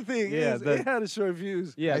ones. funny thing Yeah, is, the- it had a short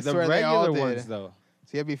fuse. Yeah, I the swear they all regular did. ones though.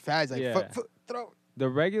 So you'd be fast, like Yeah. throw. The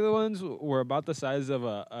regular ones were about the size of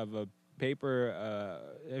a paper.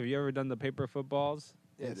 Have you ever done the paper footballs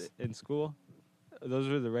Yes. in school? Those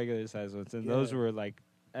were the regular size ones, and those Yeah. were like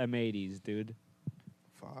M80s, dude.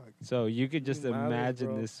 Fuck. So you could just Madres, imagine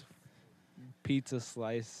bro. this pizza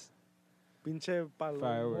slice. Pinche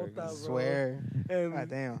Fireworks. palomota, bro. Swear. And God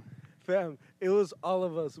damn. fam, it was all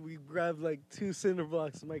of us. We grabbed like 2 cinder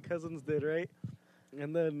blocks. My cousins did, right?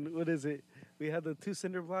 And then what is it? We had the 2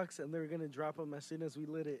 cinder blocks, and they were gonna drop them as soon as we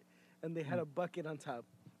lit it. And they had a bucket on top.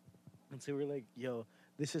 And so we're like, "Yo,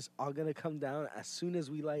 this is all gonna come down as soon as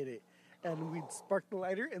we light it." And we'd spark the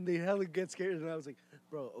lighter, and they hella get scared. And I was like,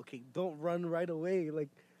 "Bro, okay, don't run right away. Like,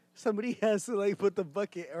 somebody has to like put the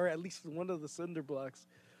bucket or at least one of the cinder blocks."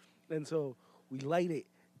 And so we light it,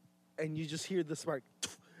 and you just hear the spark.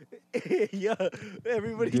 Yeah,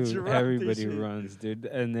 everybody Dude, dropped their everybody shit. runs, dude.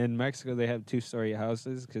 And in Mexico, they have 2-story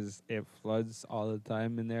houses because it floods all the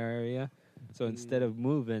time in their area. So instead of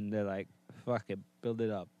moving, they're like, "Fuck it, build it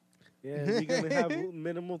up." Yeah, we're gonna have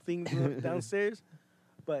minimal things downstairs,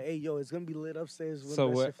 but hey, yo, it's gonna be lit upstairs when So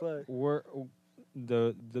that what- shit flood. We're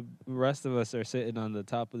the rest of us are sitting on the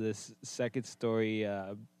top of this second-story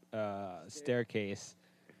staircase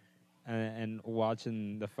and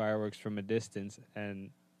watching the fireworks from a distance, and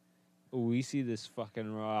we see this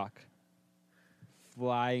fucking rock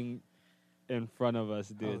flying in front of us,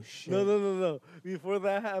 dude. Oh shit. No. Before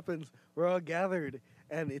that happens, we're all gathered,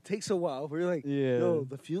 and it takes a while. We're like, Yeah. yo,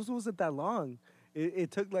 the fuse wasn't that long.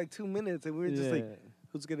 It took like 2 minutes, and we were just like,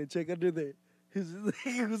 who's gonna check under there?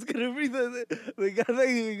 Who's gonna be the guy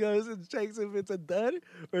that goes and checks if it's a dud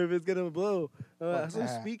or if it's gonna blow? Fuck As we're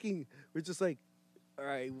that. speaking, we're just like, all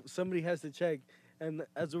right, somebody has to check. And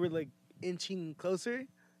as we're like inching closer,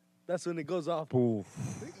 that's when it goes off. Poof.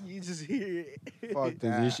 You just hear it. Fuck Dude,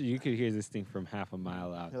 that. you could hear this thing from half a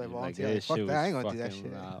mile out. You're like, dude. volunteer, this fuck shit that, I ain't was gonna do that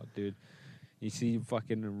fucking shit. loud, dude. You see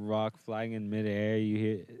fucking rock flying in midair. You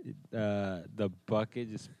hear the bucket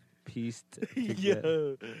just pieced up,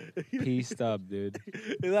 dude.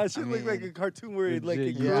 And that shit I looked like a mean, cartoon where it like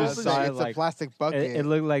legit, it you Yeah, grows just it's, and saw like, it shit. it's like- a plastic bucket. It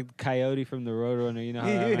looked like Coyote from the Roadrunner. You know how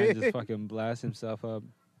that man just fucking blasts himself up,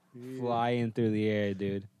 Yeah. flying through the air,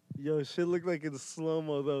 dude. Yo, shit looked like in slow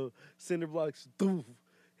mo though. Cinder blocks, doof,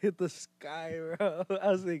 hit the sky, bro.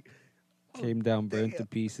 I was like, Came down, burnt to damn.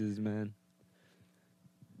 pieces, man.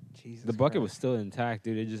 Jesus The bucket Christ. was still intact,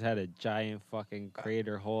 dude. It just had a giant fucking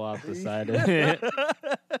crater hole out the side of it.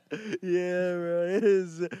 yeah, bro, it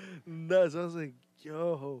is nuts. I was like,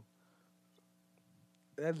 yo.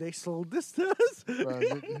 And they sold this to us? Bro,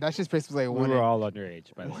 that shit's basically like We one. were all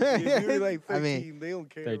underage, by the way. Yeah, we were like 13. I mean, they don't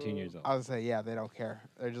care. 13 bro. years old. I was like, yeah, they don't care.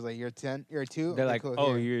 They're just like, you're 10, you're 2. They're Okay, like, cool, "Oh,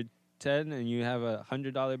 here." you're 10 and you have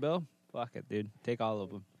 $100 bill? Fuck it, dude. Take all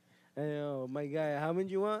of them." Hey, yo, my guy, how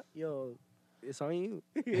many you want? Yo, it's on you.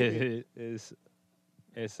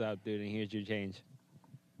 it's up, dude, and here's your change.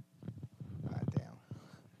 God damn.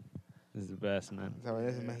 This is the best, man. Is that what it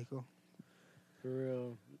is in Yeah. Mexico? For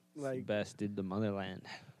real. It's the Like, best, dude. The motherland.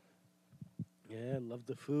 yeah, love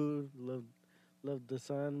the food, love the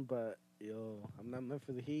sun, but yo, I'm not meant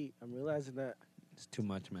for the heat. I'm realizing that. It's too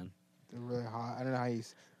much, man. They're really hot. I don't know how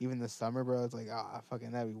even the summer, bro, it's like,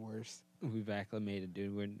 fucking, that'd be worse. We've acclimated,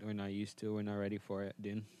 dude. We're not used to it. We're not ready for it,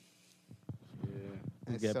 dude. Yeah.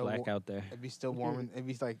 We It's get so black out there. It'd be still warm. It'd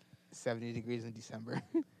be like 70 degrees in December.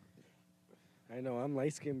 I know, I'm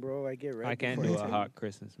light skinned, bro. I get red. I can't before do a it's hot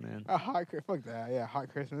Christmas, man. A hot, fuck that. Yeah, hot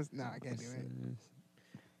Christmas. No, I can't do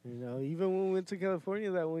it. You know, even when we went to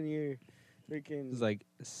California that one year, freaking. It's like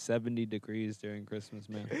 70 degrees during Christmas,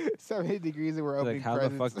 man. 70 degrees and we're Like, opening how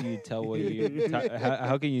presents. the fuck do you tell what you?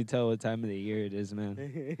 How can you tell what time of the year it is, man?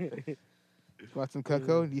 Want some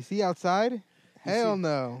cocoa? Do you see outside? Hell see-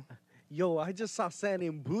 no. Yo, I just saw Santa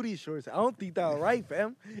in booty shorts. I don't think that right,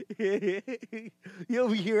 fam. You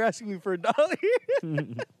over here asking me for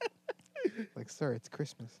 $1? Like, sir, it's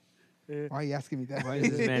Christmas. Yeah. Why are you asking me that? Why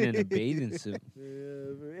is this man in a bathing suit?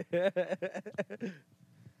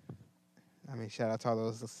 I mean, shout out to all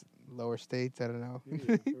those lower states. I don't know.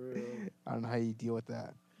 Yeah, for real. I don't know how you deal with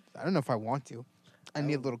that. I don't know if I want to. I I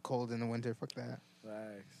need a would- little cold in the winter. Fuck that.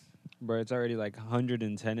 Facts. Bro, it's already like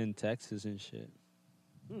 110 in Texas and shit.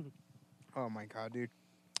 Oh my god, dude.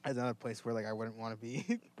 That's another place where like I wouldn't want to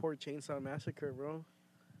be. Poor Chainsaw Massacre, bro.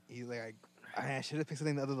 He's like, I should have picked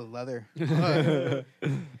something other than leather.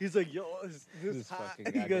 He's like, yo, is this This hot? fucking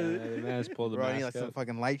He goddamn goes- the man's pulled the Bro, I need like mask some up,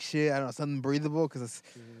 fucking light shit. I don't know, something breathable because it's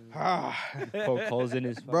poke holes in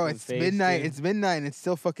his bro, fucking it's face, midnight. dude. It's midnight and it's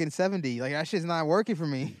still fucking 70. Like that shit's not working for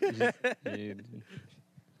me. Dude.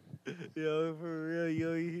 Yo, for real,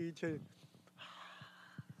 yo, he trying.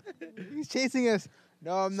 He's chasing us.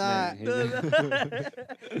 No, I'm not.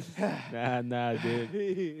 Nah, dude.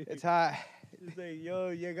 It's hot. He's like, yo,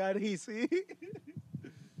 you got easy.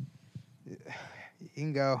 You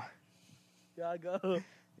can go. Y'all go.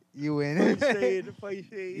 You win. Fight shade, fight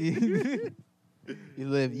shade. You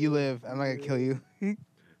live. I'm not gonna kill you.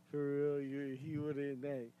 For real, he wouldn't.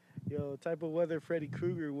 Yo, type of weather Freddy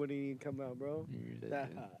Krueger wouldn't even come out, bro. That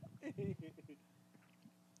hot.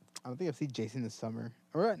 I don't think I've seen Jason this summer.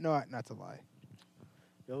 Or no, not to lie.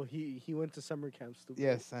 Yo, he went to summer camp, stupid.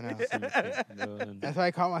 Yes, I know. Do That's why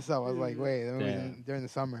I caught myself. I was like, wait, that movie's Damn. during the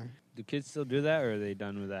summer. kids still do that, or are they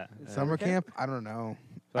done with that? Summer camp? camp? I don't know.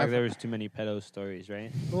 I feel like I've- there was too many pedo stories, right?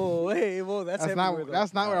 Oh, hey, well, that's That's everywhere, not. though.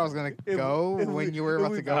 That's not where I was gonna If- go if when we- you were if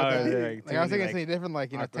about we- to go. Oh, with yeah, that. like, Like I was too many, thinking something different,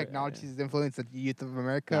 like awkward, technology's influence the youth of Nah,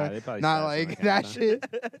 America. they probably Not still have like summer that camp,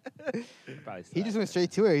 shit. They probably still He have just went that.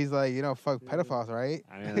 straight to it. He's like, fuck pedophiles, right?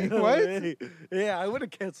 I mean, like, What? Yeah, I would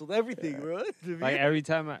have canceled everything, bro. To be like every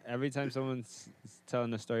time someone's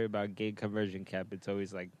telling a story about gay conversion camp, it's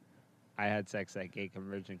always like, I had sex at gay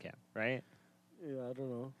conversion camp, right? Yeah, I don't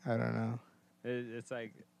know. I don't know. It's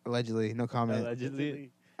like Allegedly, no comment.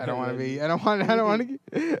 allegedly. I don't want to be. I don't want. I don't want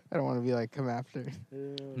to. I don't want to be like come after.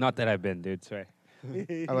 Not that I've been, dude. Sorry,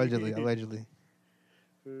 Allegedly. Allegedly.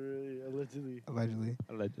 Allegedly. Allegedly.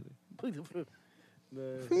 allegedly.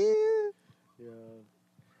 No, yeah.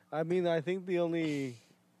 I mean, I think the only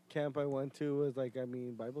camp I went to was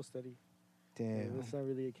Bible study. Damn. It's not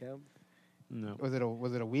really a camp. No, Was it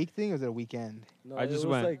a week thing? Or was it a weekend? No, I just it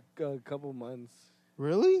was went. a couple months.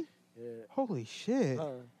 Really? Yeah. Holy shit. Huh.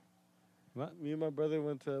 What? Me and my brother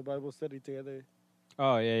went to Bible study together.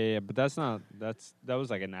 Oh yeah, but that was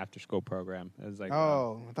like an after school program. It was like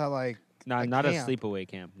Oh, I thought like not a not a camp. sleepaway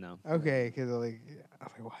camp. No. okay, because I was like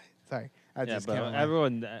what? Sorry, I Yeah, just but can't.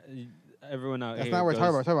 everyone out That's here not what we're talking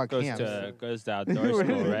about. We're talking about goes camps. goes to outdoor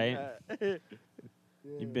school, right? Yeah.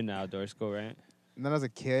 You've been to outdoor school, right? Not as a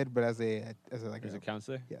kid, but as a As a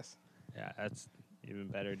counselor. yes. Yeah, that's even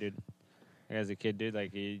better, dude. Like, as a kid,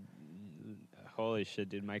 dude, holy shit,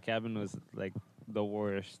 dude, my cabin was like the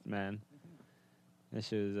worst, man. That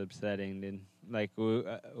shit was upsetting, dude. Like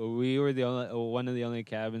we were the only one of the only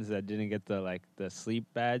cabins that didn't get the sleep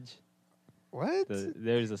badge. What?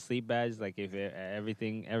 There's a sleep badge, like if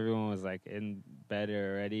everyone was like in bed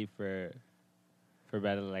already for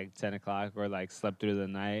bed at like 10 o'clock or like slept through the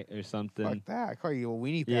night or something. Fuck that! I call you a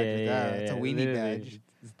weenie badge. Yeah, with that. It's a weenie literally. badge.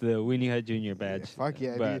 It's the Weenie Hut Junior badge. Yeah, fuck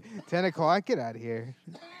yeah, But- dude. 10 o'clock, get out of here.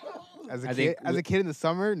 As a I kid, think a kid in the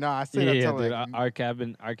summer, no, I stayed Yeah, up till dude, like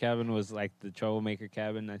our cabin was like the troublemaker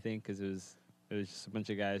cabin, I think, because it was just a bunch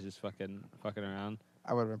of guys just fucking around.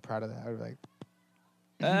 I would have been proud of that. I would be like,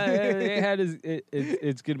 It had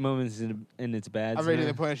its good moments and its bad. I'm ready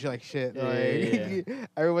to punish you like shit. Yeah, Like,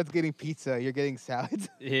 everyone's getting pizza. You're getting salads.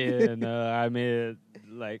 Yeah, no, I mean,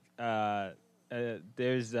 like,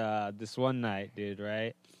 there's this one night, dude,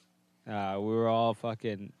 right? We were all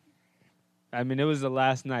fucking. I mean, it was the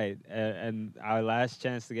last night and our last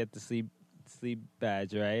chance to get the sleep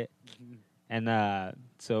badge, right? And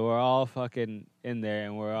so we're all fucking in there,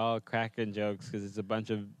 and we're all cracking jokes because it's a bunch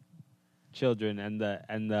of children, and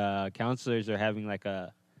the counselors are having like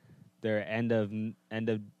their end of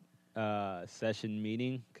session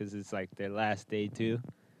meeting because it's like their last day too.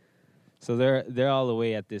 So they're all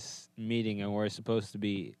away at this meeting, and we're supposed to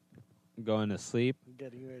be going to sleep,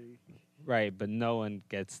 Getting ready. right? But no one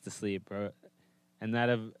gets to sleep, bro. And out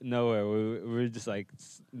of nowhere, we're just like,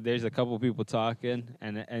 there's a couple people talking,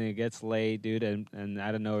 and it gets late, dude. And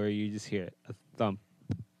out of nowhere, you just hear a thump,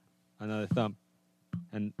 another thump,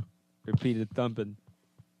 and repeated thumping,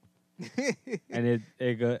 and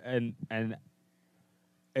it go and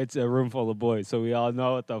it's a room full of boys, so we all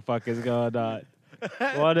know what the fuck is going on.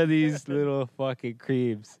 One of these little fucking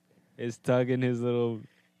creeps is tugging his little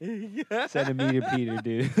centimeter Peter,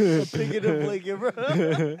 dude. Picking a blanket,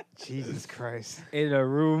 bro. Jesus Christ. In a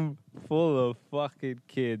room full of fucking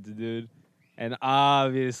kids, dude. And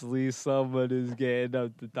obviously someone is getting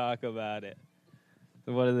up to talk about it.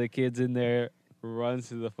 one of the kids in there runs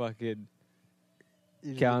to the fucking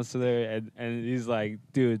counselor, and he's like,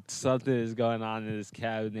 dude, something is going on in this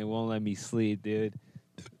cabin. They won't let me sleep, dude.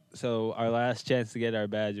 So our last chance to get our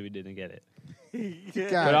badge, we didn't get it.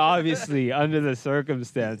 God. But obviously, under the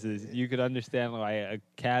circumstances, you could understand why a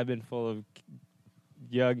cabin full of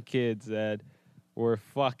young kids that were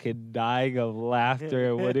fucking dying of laughter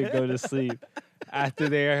and wouldn't go to sleep after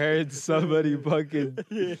they heard somebody fucking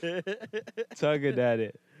tugging at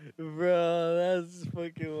it. Bro, that's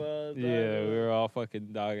fucking wild. Yeah, we were all fucking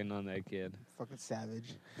dogging on that kid. Fucking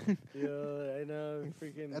savage. Yo, I know,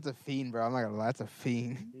 freaking. That's a fiend, bro. I'm not gonna lie. That's a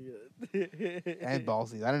fiend. Yeah. And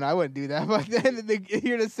ballsy. I don't know. I wouldn't do that. But then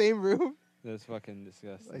you're in the same room, That's fucking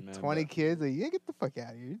disgusting, like man. 20 but- kids. Like, yeah, get the fuck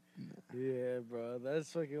out of here. Yeah, bro,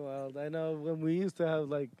 that's fucking wild. I know when we used to have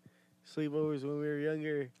like sleepovers when we were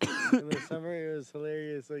younger in the summer, it was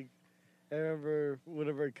hilarious. Like, I remember one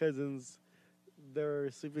of our cousins, they were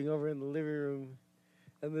sleeping over in the living room,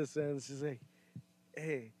 and this man's just like,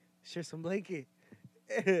 "Hey, share some blanket,"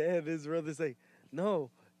 and his brother's like, "No,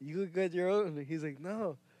 you got your own." And he's like,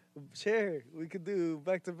 "No, share. We could do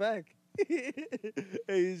back to back." And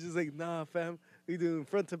he's just like, "Nah, fam, we doing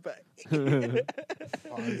front to back."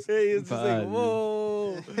 Pause. Hey, it's just like, Pause.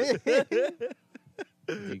 whoa.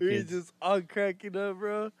 The We're kids- just all cracking up,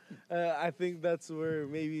 bro. I think that's where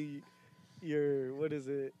maybe your, what is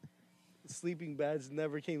it, sleeping badge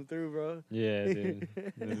never came through, bro. Yeah, dude.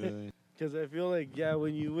 Literally. Because I feel like, yeah,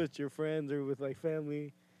 when you with your friends or with like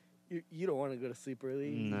family, you don't want to go to sleep early.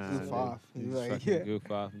 You Nah, just Goof dude. off. You You're just like, fucking yeah.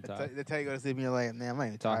 goof off and talk. They tell you to go to sleep and you're like, man, I'm not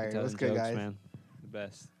even Talking, tired. telling What's good, jokes, guys? man. The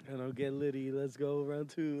best. And I'll get litty. Let's go around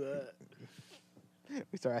two.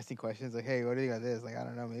 We start asking questions like, hey, what do you got this? Like, I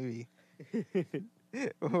don't know, maybe.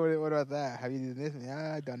 what about that? Have you done this?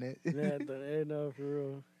 Yeah, I've done it. Yeah, no, for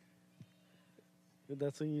real. And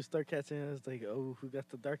that's when you start catching us like, oh, who got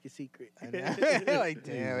the darkest secret? I know. Like,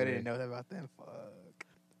 damn, I didn't know that about them. Fuck.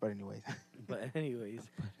 But anyways, But anyways,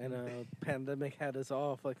 and pandemic had us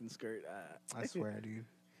all fucking skirt. I swear, dude.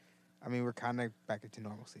 I mean, we're kind of back into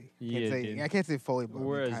normalcy. Yeah, dude. I can't say fully, but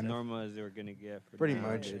We're as kind of. normal as they were gonna get. For Pretty now,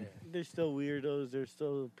 much. dude. There's still weirdos. There's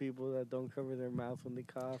still people that don't cover their mouth when they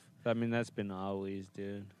cough. I mean, that's been always,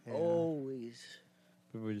 dude. Yeah. Always.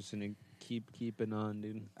 But we're just gonna keep keeping on,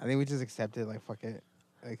 dude. I think we just accept it. Like, fuck it.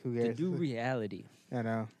 Like, who The cares? new reality I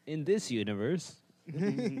know. in this universe.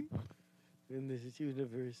 In this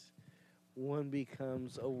universe, one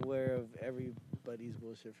becomes aware of everybody's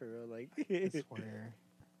bullshit for real. Like, I swear.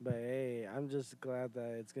 but hey, I'm just glad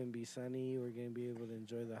that it's gonna be sunny. We're gonna be able to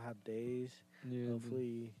enjoy the hot days. Yeah,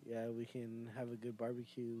 Hopefully, yeah, we can have a good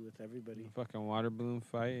barbecue with everybody. fucking water balloon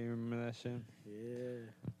fight. You remember that shit?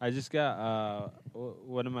 Yeah. I just got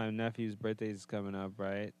one of my nephew's birthdays is coming up,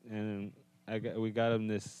 right? And we got him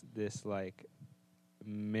this like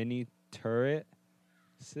mini turret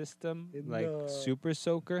system, like No. super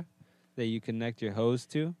soaker that you connect your hose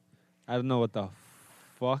to. I don't know what the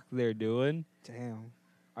fuck they're doing. Damn.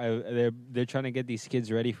 They're trying to get these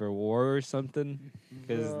kids ready for war or something.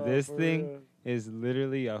 'Cause Bro, this for thing- real. Is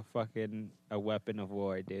literally a weapon of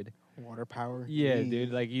war, dude. Water power. Yeah, Jeez.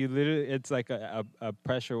 dude. Like you literally, it's like a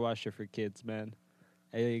pressure washer for kids, man.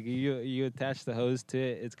 And, like, you attach the hose to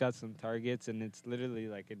it. It's got some targets, and it's literally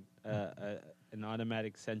like an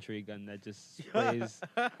automatic sentry gun that just sprays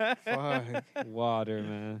Fuck. water,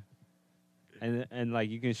 man. And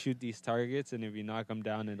like you can shoot these targets, and if you knock them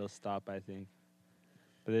down, it'll stop. I think.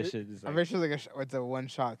 But this shit is I'm like, pretty sure it's like it's a one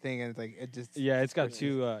shot thing, and it's like it just. yeah, it's got Like-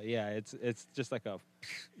 two. Yeah, it's just like a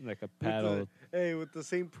paddle. Hey, with the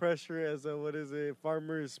same pressure as a, what is it,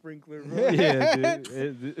 farmer's sprinkler. Bro. Yeah,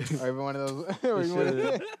 dude. Or even one of those. It or even one of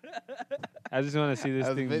should've- I just want to see this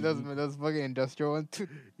those, thing. big- those fucking industrial ones.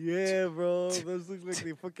 Yeah, bro. Those look like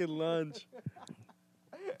they fucking launch.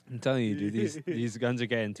 I'm telling you, dude. These guns are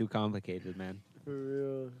getting too complicated, man. For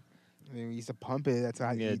real. I mean, we used to pump it. That's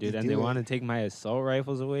how. Yeah, you dude. just And do they it. want to take my assault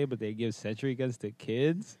rifles away, but they give sentry guns to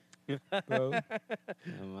kids, bro.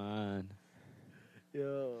 Come on.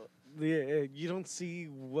 Yo. Yeah, you don't see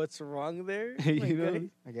what's wrong there? You my know? guy?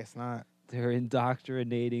 I guess not. They're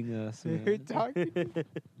indoctrinating us, You're man. talking.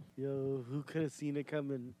 Yo, who could have seen it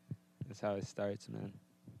coming? That's how it starts, man.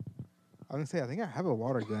 I was gonna say I think I have a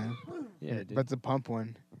water gun, Yeah, dude. but it's a pump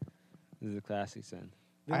one. This is a classic, son.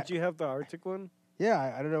 Didn't you have the Arctic one?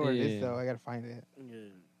 Yeah, I don't know where it Yeah. is though. I gotta find it Yeah.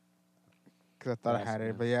 because I thought I Nice, had man.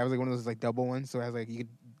 it, but yeah, it was like one of those like double ones. So it has like you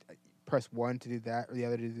could press one to do that, or the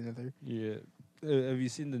other to do another. Yeah. Have you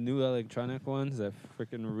seen the new electronic ones that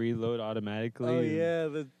freaking reload automatically? Oh, and- yeah.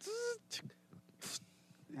 The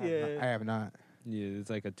I have not- Yeah. I have not. Yeah, it's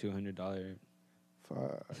like a $200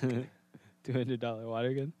 Fuck. $200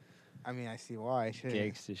 water gun. I mean, I see why. Shit.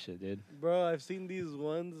 Gangster shit, dude. Bro, I've seen these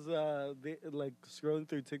ones, they, like scrolling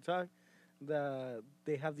through TikTok,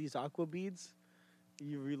 they have these aqua beads.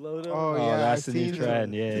 You reload them. Oh, Oh, yeah, that's I've the new seen them.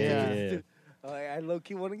 trend. Yeah, Yeah. yeah. I low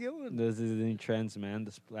key want to get one. Those are the new trends, man.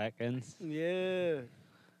 The black ends. Yeah,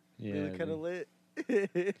 Yeah, really kind of dude.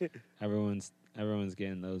 lit. everyone's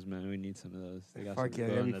getting those, man. We need some of those. They got Fuck some yeah,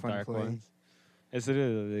 glow that'd in be the fun to dark play. ones. It's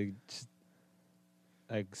literally just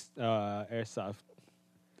like airsoft.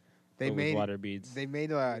 They but with made water beads. They made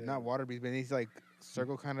Yeah. not water beads, but these like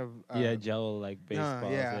circle kind of. Yeah, jello like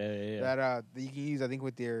baseballs. yeah. Yeah. That you can use, I think,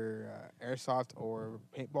 with your airsoft or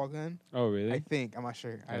paintball gun. Oh, really? I think I'm not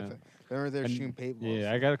sure. I have Yeah. to, remember they're And- shooting paintballs.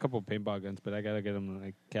 Yeah, I got a couple paintball guns, but I gotta get them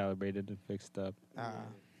like calibrated and fixed up.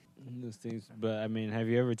 Those things. But I mean, have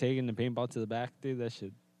you ever taken the paintball to the back, dude? That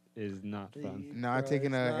shit is not fun. No, I'm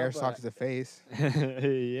taking an airsoft to the face.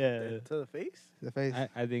 Yeah. To the face. To the face.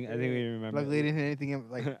 I think we remember. Luckily, I didn't hit anything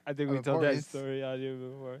like. I think we of told that importance. story on here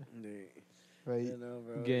before. Like, You know,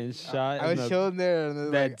 bro. Getting shot. I in was the- chilling there, and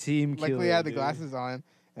then, that like, team killer. luckily I had the dude. glasses on,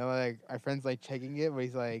 and like my friend's like checking it, but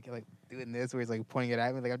he's like doing this, where he's like pointing it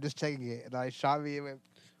at me, like I'm just checking it, and I shot me, and went,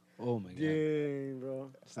 Oh my god. Dang,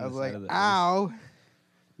 bro. It's on I was the like, side of the ow, face.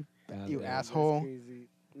 God you damn. ass- Asshole. That's crazy.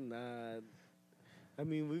 Nah. I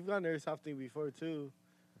mean, we've gone airsofting before too.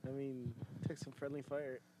 I mean, take some friendly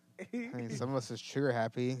fire. I mean, some of us is trigger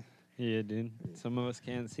happy, Yeah, dude. Some of us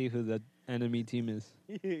can't see who the enemy team is.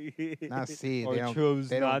 not see. Or They don't, chose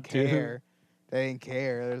they don't not to. care. They didn't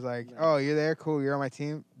care. There's like, Nah. oh, you're there, cool. You're on my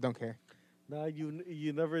team. Don't care. Nah,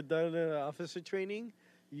 you never done officer training?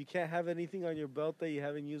 You can't have anything on your belt that you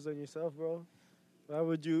haven't used on yourself, bro. Why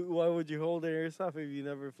would you hold an airsoft if you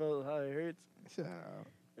never felt how it hurts? So,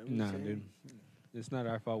 I'm Nah, saying. dude. It's not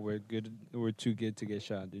our fault. We're good. We're too good to get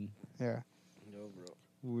shot, dude. yeah, No, bro.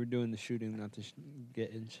 We're doing the shooting, not the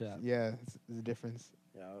getting shot. yeah. There's a difference.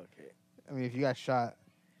 Yeah, okay. I mean, if you got shot,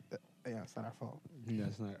 it's not our fault.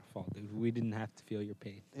 That's not our fault, dude. We didn't have to feel your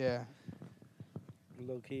pain. Yeah.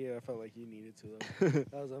 Low key, I felt like you needed to though.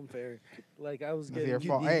 That was unfair. Like I was That's getting. your you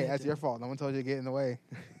fault. Hey, needed that's to- your fault. No one told you to get in the way.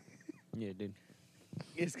 Yeah, dude.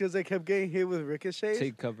 It's because I kept getting hit with ricochets.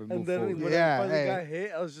 Take cover, move And then forward. when Yeah, I finally hey. got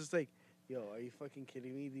hit, I was just like, "Yo, are you fucking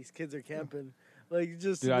kidding me? These kids are camping." Like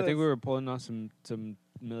just. Dude, I think nuts. we were pulling off some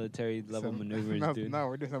military level Some- maneuvers, no, dude. No,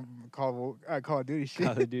 we're doing some Call of Duty shit.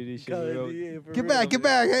 Call of Duty shit. Call of bro. Duty, for Get real, back, get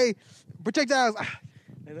man. back. Hey, projectiles.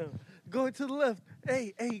 I know. Going to the left.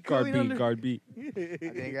 Hey, Guard going B, under. guard B.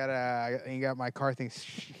 I ain't got my car things.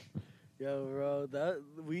 Yo, bro, that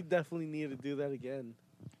we definitely need to do that again.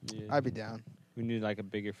 Yeah. I'd be down. We need like a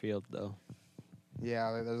bigger field, though. Yeah,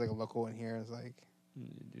 like, there's like a local one here. It's like,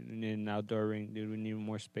 Dude, we need an outdoor ring, dude. We need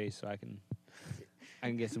more space so I can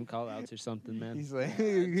get some call outs or something, man. he's like,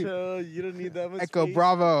 Chill, you don't need that much Echo space.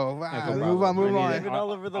 Bravo. Wow, Echo move Bravo. on, move I need on. it. Living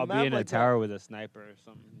all over the I'll map be in like a tower with a sniper or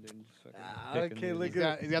something, dude. Just fucking picking okay, the-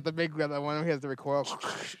 look He's got the big one. He has the recoil.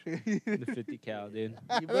 the 50 cal, dude.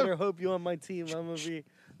 You better hope you on my team. I'm gonna be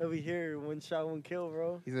over here, one shot, one kill,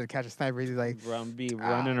 bro. He's gonna catch a sniper. He's like, Bro, I'm be Ah.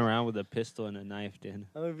 running around with a pistol and a knife, dude.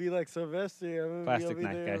 I'm gonna be like Sylvester. I'm gonna Plastic be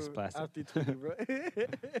over knife, there guys, plastic. After 20, bro.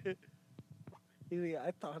 He's like,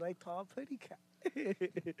 I thought I taught pretty cat.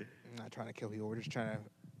 I'm not trying to kill people. We're just trying to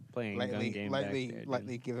Playing gun game back there, dude.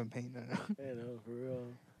 lightly give him pain. No, no. I know, for real.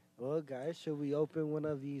 Well, guys, should we open one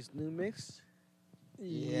of these new mix?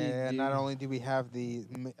 Yeah, not only do we have the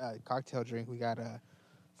cocktail drink, we got a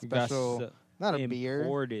We got special, not a beer.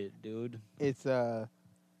 imported, dude. It's a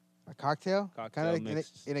cocktail, Cocktail kind of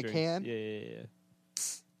mix in a drinks. can. Yeah.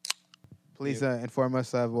 Please inform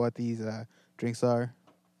us of what these drinks are.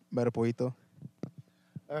 Better poquito.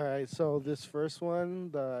 All right, so this first one,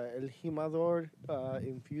 the El Jimador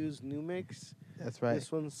infused new mix. That's right. This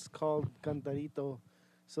one's called Cantarito.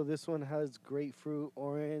 So this one has grapefruit,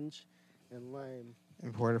 orange, and lime.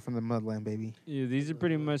 Imported from the mudland, baby. Yeah, these are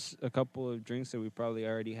pretty much a couple of drinks that we probably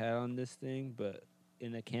already had on this thing, but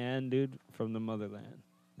in a can, dude, from the motherland.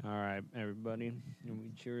 All right, everybody. And we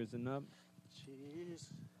cheersing up. Cheers.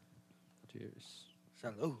 Cheers.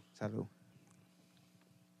 Salud. Salud.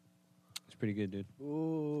 It's pretty good, dude.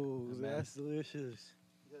 Ooh, Not bad. that's delicious.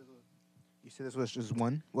 You said this was just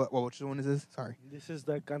one? Which one is this? Sorry. This is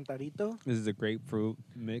the Cantarito. This is a grapefruit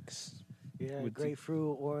mix. Yeah, With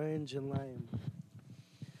grapefruit, orange, and lime.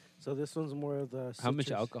 So this one's more of the How much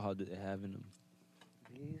citrus. alcohol do they have in them?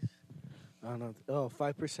 These? I don't know. Oh,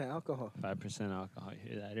 5% alcohol. 5% alcohol. You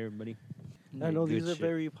hear that, everybody? I know Good these are shit.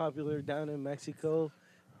 very popular down in Mexico.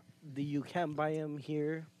 You can't buy them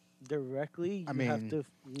here. directly. I You have mean, to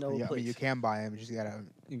know yeah, a I mean, place. you can buy them. You just gotta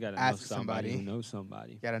You gotta know Ask somebody who somebody. knows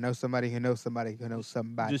somebody. gotta know somebody who knows somebody who knows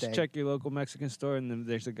somebody. Just check your local Mexican store, and if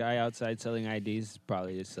there's a guy outside selling IDs,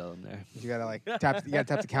 probably just sell them there. You gotta like tap. You gotta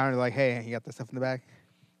tap the counter. Like, hey, you got the stuff in the back.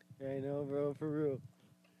 I know, bro, for real.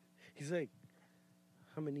 He's like,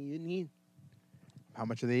 how many you need? How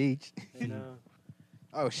much are they each? I know.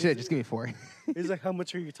 Oh shit! Just give me 4. He's like, how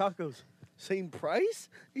much are your tacos? Same price?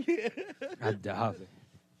 Yeah. I doubt it.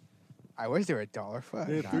 I wish they were $1. Fuck.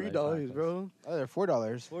 They're Nah, $3, tacos. bro. Oh, they're $4.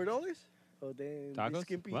 $4? Oh, damn. they Tacos?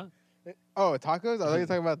 skimpy. What? Oh, tacos? I thought you were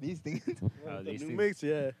talking about these things. Oh, The these new things? mix,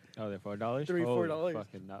 yeah. Oh, they're $4. $3, $4.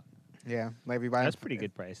 Fucking no. Yeah, like we buy. That's pretty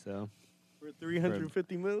good price though. For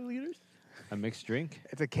 350 milliliters? A mixed drink.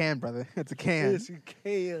 It's a can, brother. It's a can. Yes, you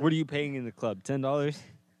can. What are you paying in the club? $10. $10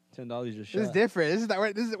 a shot. This is different. This is not.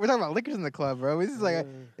 We're talking about liquors in the club, bro. This is like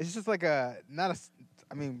Yeah. it's just like a not a.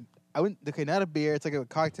 I mean, I wouldn't. Okay, not a beer. It's like a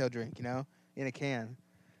cocktail drink, in a can.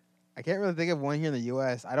 I can't really think of one here in the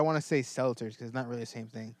U.S. I don't want to say seltzers because it's not really the same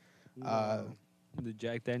thing. No. The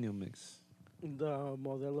Jack Daniel mix. The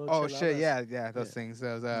Modelo Oh shit! Cheladas. Yeah, those Yeah. things.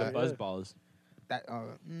 Those The Yeah. Buzz Balls. that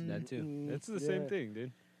That too. Mm, It's the same yeah. thing,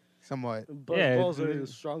 dude. somewhat. Buzz Yeah, balls it- are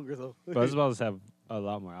stronger, though. Buzz Balls have a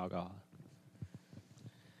lot more alcohol.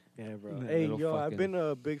 Yeah, bro. That Hey, little yo, I've fucking- been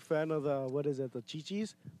a big fan of the, what is it, the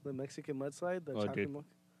Chichis? The Mexican mudslide? The Oh, chocolate dude. milk?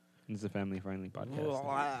 It's a family-friendly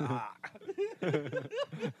podcast.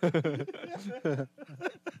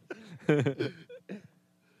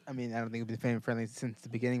 I mean, I don't think we've been family friendly since the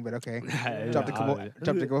beginning, but okay. Yeah, Dropped a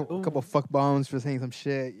couple, Ooh. couple fuck bombs for saying some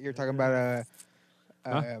shit. You're talking about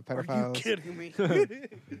Huh? Are you pedophiles. kidding me?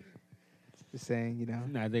 Just saying,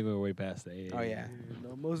 Nah, I think we're way past the age. Oh yeah.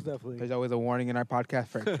 No, most definitely. There's always a warning in our podcast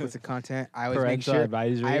for explicit content. I always make Parental sure.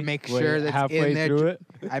 advisory. I make Wait, sure that's halfway in there. through it.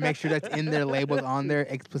 I make sure that's in there, labeled on there,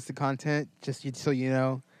 explicit content, so you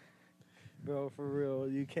know. Bro, for real,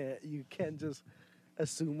 you can't just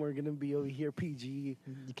assume we're gonna be over here PG.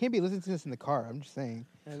 You can't be listening to this in the car. I'm just saying.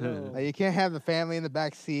 I know. Like, you can't have the family in the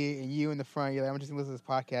back seat and you in the front. You're like, I'm just gonna listen to this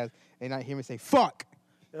podcast and not hear me say fuck.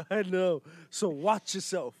 I know. So watch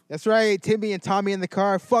yourself. That's right, Timmy and Tommy in the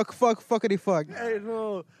car. Fuck, fuckity fuck. I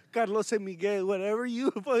know. Carlos and Miguel, whatever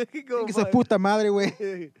you fucking go Que su by. puta madre,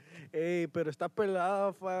 güey. Hey, pero está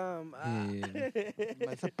pelado, fam. Ah.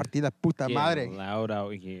 Esa partida puta Getting madre. loud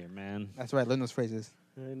out here, man. That's right, learn those phrases.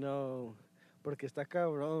 I know. Porque está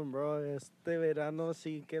cabrón, bro. Este verano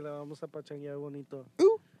sí que la vamos a pachanguear bonito.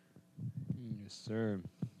 Yes, sir.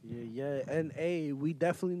 Yeah, yeah. And hey, we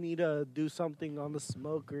definitely need to do something on the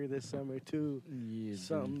smoker this summer too. Yeah,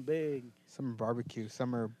 Something big. Summer barbecue,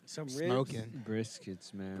 summer Some ribs. smoking.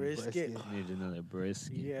 briskets, man. Brisket. Need another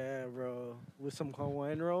brisket. Yeah, bro. With some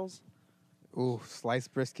Hawaiian rolls. Ooh,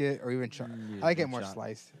 sliced brisket or even chopped. Yeah, I like it more chopped.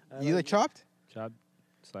 sliced. I You like like it. chopped? Chopped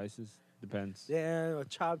slices. Depends. Yeah, a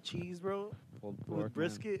chopped cheese, bro. Pulled with pork, man.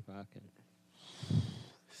 brisket. Fucking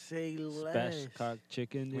Say less. spatchcock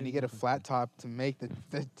chicken. When dude. you get a flat top to make the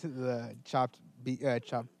chopped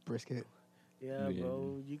chopped brisket. Yeah, Yeah.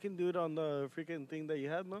 bro. You can do it on the freaking thing that you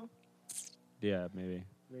had, no? Yeah, maybe.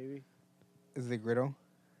 Maybe. Is it griddle?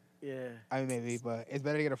 Yeah. I mean, maybe, but it's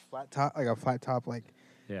better to get a flat top, like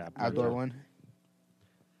Yeah. outdoor Yeah. one.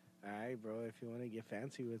 All right, bro. If you want to get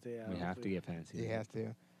fancy with it, We have to get fancy. You man. have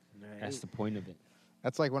to. That's the point of it.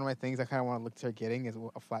 That's like one of my things I kind of want to look to getting is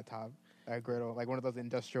a flat top griddle, like one of those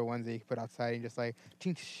industrial ones that you can put outside and just like,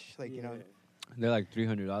 ching, like you know. They're like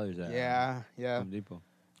 $300 at Yeah. Home Depot.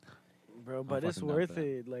 Bro, but it's fucking down worth for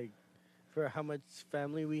that. it. Like, for how much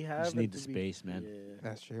family we have. Just and need to the be- space, man. Yeah,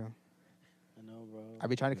 That's true. I know, bro. I'd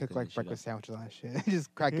be trying to cook Cooking like this shit breakfast sandwiches on that shit.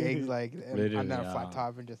 Just crack eggs like on Literally, that flat yeah.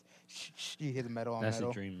 top and just you hit the metal on That's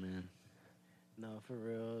metal. a dream, man. No, for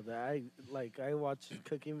real. I watch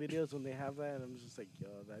cooking videos when they have that, and I'm just like, yo,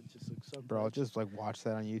 that just looks so Bro, good. just like watch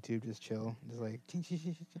that on YouTube, just chill, just like.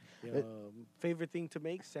 Yo, favorite thing to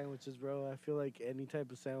make sandwiches, bro. I feel like any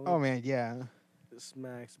type of sandwich. Oh man, yeah.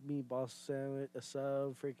 Smacks meatball sandwich, a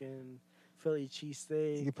sub, freaking Philly You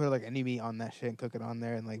cheesesteak. can put like any meat on that shit and cook it on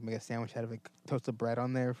there and like make a sandwich out of it. Toasted bread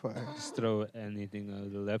on there for Just throw anything.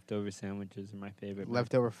 The leftover sandwiches are my favorite. man.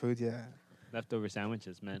 leftover foods. Yeah. Leftover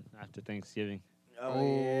sandwiches, man. After Thanksgiving,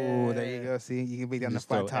 Oh, there you go. See, you can be on the just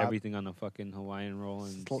throw flat top. everything on a fucking Hawaiian roll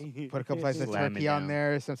and Put a couple slices of Slam it turkey on down.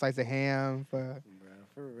 there, some slice of ham. Bro,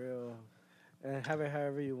 for real. And have it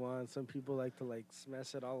however you want. Some people like to like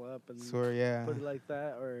smash it all up and So yeah. put it like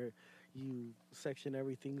that, or you section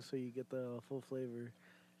everything so you get the full flavor.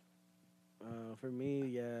 For me,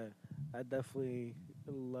 yeah, I definitely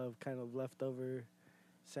love kind of leftover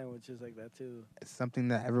sandwiches like that too. It's something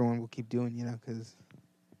that everyone will keep doing, because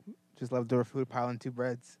just leftover food, pile in two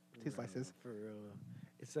breads, two Bro, slices. for real.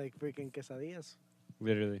 It's like freaking quesadillas.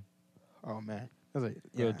 Literally. Oh man, that's like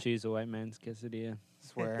Grilled cheese, a white man's quesadilla.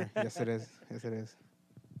 Swear, yes it is. Yes it is.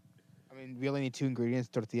 I mean, we only need 2 ingredients: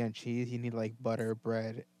 tortilla and cheese. You need like butter,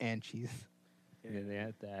 bread, and cheese. Yeah, they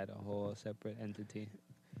have to add a whole separate entity.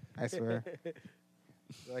 I swear.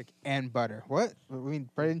 Like and butter. What? I mean,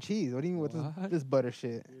 bread and cheese. What do you mean? What's What? this butter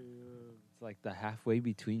shit? It's like the halfway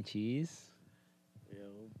between cheese.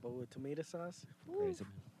 But with tomato sauce. Crazy.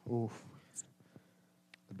 Oof.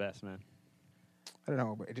 The best, man. I don't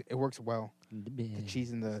know, but it works well. The The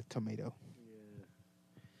cheese and the tomato.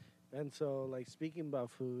 Yeah. And so, like, speaking about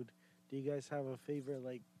food, do you guys have a favorite,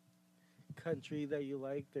 like, country that you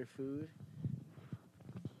like their food?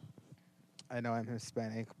 I know I'm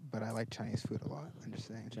Hispanic, but I like Chinese food a lot. I'm just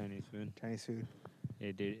saying. Chinese food. Chinese food.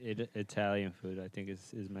 Yeah, dude. Italian food, I think,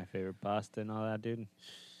 is my favorite. Pasta and all that, dude.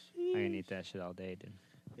 I can eat that shit all day, dude.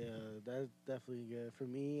 Yeah, that's definitely good. For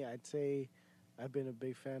me, I'd say I've been a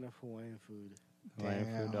big fan of Hawaiian food. Hawaiian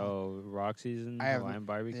food. Damn. Oh, rock season. I have- Hawaiian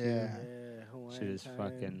barbecue. yeah. Hawaiian Shit is time.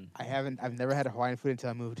 fucking. I've never had Hawaiian food until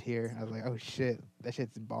I moved here. I was like, oh shit, that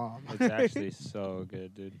shit's bomb. It's actually so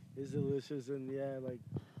good, dude. It's delicious, and yeah, like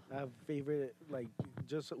I have favorite, like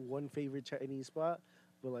just one favorite Chinese spot,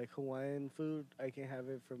 but like Hawaiian food, I can have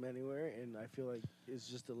it from anywhere, and I feel like it's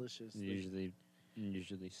just delicious. Like, Usually,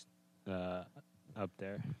 up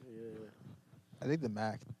there. yeah, I think the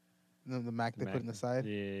mac they put in the side,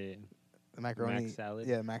 Yeah. the macaroni Mac salad.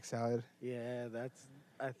 Yeah, mac salad. yeah,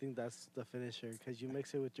 I think that's the finisher because you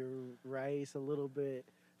mix it with your rice a little bit,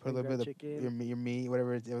 Put a and little grab bit of chicken. your meat,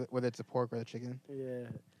 whatever, whether it's a pork or the chicken, Yeah,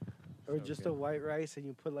 or So just good. a white rice, and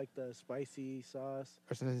you put like the spicy sauce.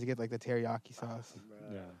 or sometimes you get like the teriyaki sauce.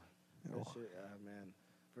 Bruh. Yeah. That Oh. shit, man,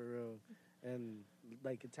 for real. And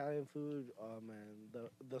like Italian food, oh man,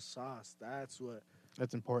 the sauce, that's what.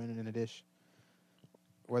 That's important in a dish.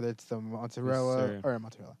 Whether it's the mozzarella sir. or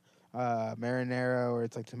mozzarella, marinara, or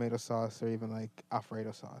it's like tomato sauce, or even like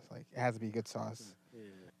Alfredo sauce. Like it has to be good sauce. Yeah,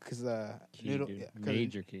 Cause the Key, noodle, dude. yeah,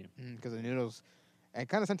 Major key. because the noodles, and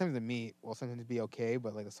kind of sometimes the meat will sometimes be okay,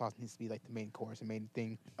 but like the sauce needs to be like the main course, the main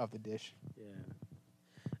thing of the dish. yeah.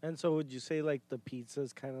 And so, would you say like the pizza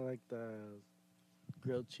is kind of like the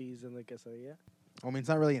grilled cheese and the quesadilla? I mean, it's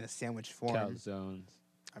not really in a sandwich form. Calzones.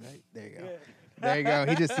 I mean, there you go. There you go.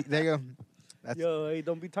 He just there you go. That's Yo, hey,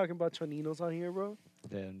 don't be talking about choninos on here, bro.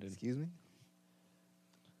 Damn, dude. excuse me.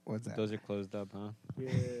 What's that? Those are closed up, huh?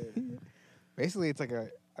 Yeah, Basically, it's like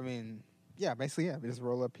basically, we just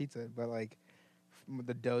roll up pizza, but like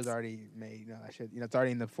the dough's already made. You know, that shit. You know, it's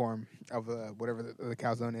already in the form of whatever the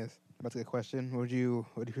calzone is. That's a good question. What do you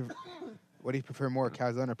prefer more,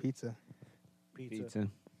 calzone or pizza? pizza.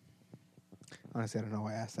 Honestly, I don't know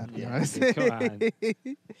why I asked that. To be Yeah, honest. come on.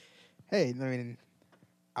 Hey, I mean,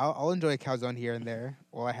 I'll enjoy a calzone here and there.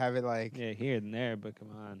 Well, I have it like Yeah, here and there, but come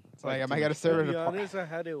on. It's Like, am too I gotta much serve To it fun. be in a par- honest, I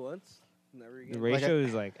had it once. Never The again. ratio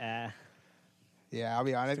is like, yeah. I'll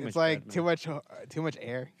be honest. too It's much like bread, too much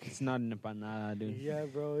air. it's not an empanada, dude. Yeah,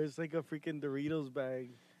 bro, it's like a freaking Doritos bag.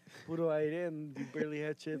 Puro aire, and you barely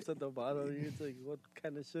had chips at the bottom. It's like, what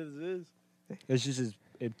kind of shit is this? It's just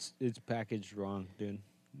it's packaged wrong, dude.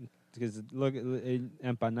 Because look,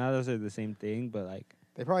 empanadas are the same thing, but like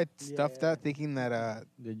They probably stuffed Yeah. that thinking that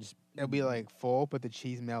they just it'll be like full, but the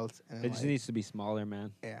cheese melts. And it just like, needs to be smaller,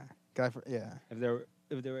 man. yeah. 'Cause yeah. If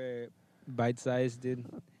they were bite sized, dude,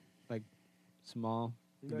 like small,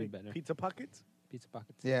 it'd be Like better. pizza pockets? Pizza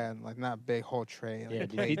pockets. Yeah, and like not big whole tray. Yeah, Like,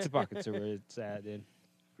 dude, pizza pockets are where it's at, dude.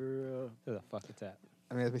 For real. Where the fuck it's at?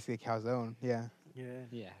 I mean, it's basically a calzone. Yeah. Yeah.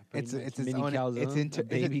 Yeah, It's pretty its much. Mini own- calzone, it's into- a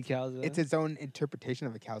baby calzone. It's its own interpretation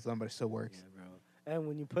of a calzone, but it still works. Yeah, bro. And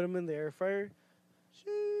when you put them in the air fryer,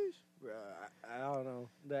 sheesh, bro, I don't know.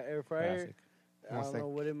 That air fryer, Classic. I Almost don't know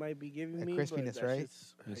like what it might be giving that me. crispiness, but that right?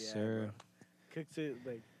 shit's- Yes, yeah, sir. bro. Cooks it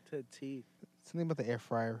like to T. Something about the air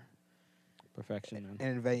fryer, Perfection,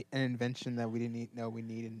 man. an invention that we didn't know we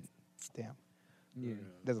need, and damn, Yeah.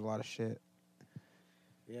 does a lot of shit.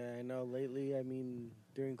 Yeah, I know. Lately, I mean,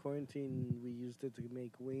 during quarantine, we used it to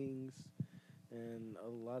make wings and a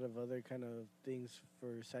lot of other kind of things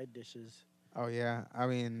for side dishes. Oh yeah, I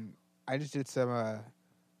mean, I just did some a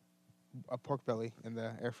pork belly in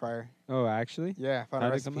the air fryer. Oh, actually, Yeah, I found a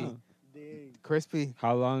how'd it come recipe. out? Dang. Crispy.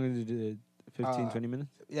 How long did it? 15, Uh, 20 minutes?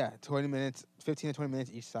 Yeah, 20 minutes, 15 to 20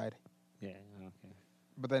 minutes each side. Yeah. Okay.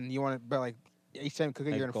 But then you want it, but like each time you cook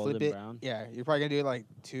it, Like you're gonna golden flip it. brown? Yeah, you're probably gonna do it like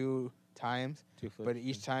 2 times, Two flips. but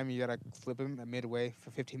each time you gotta flip them at midway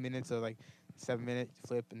for 15 minutes. So like 7 minutes,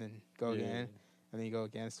 flip and then go Yeah, again, and then you go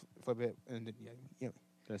again, flip it, and then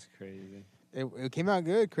That's crazy. it came out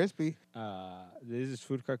good, crispy. There's this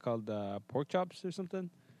food cart called Pork Chops or something.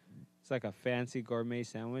 It's like a fancy gourmet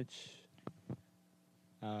sandwich.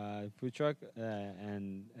 food truck,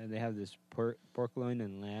 and they have this pork loin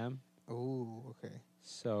and lamb. Oh, okay.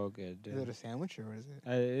 So good, Is it dude. a sandwich or what is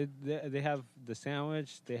it? They have the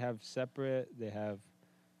sandwich. They have separate. They have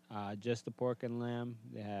just the pork and lamb.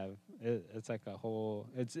 They have it's like a whole.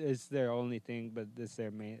 It's their only thing, but it's their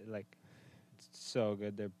main. Like, it's so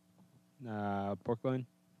good. Their pork loin,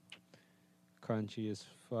 crunchy as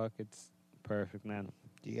fuck. It's perfect, man.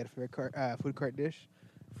 Do you get a favorite food cart dish?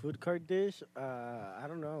 Food cart dish? I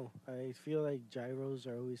don't know. I feel like gyros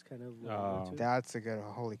are always kind of what I go to. That's a good.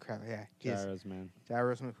 Holy crap! Yeah, Gyros, man.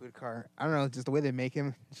 gyros from the food cart. I don't know, just the way they make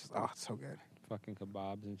him. It's just it's so good. Fucking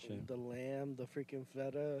kebabs and shit. The lamb, the freaking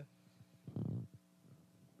feta.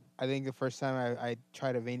 I think the first time I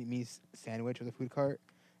tried a Vietnamese sandwich with a food cart,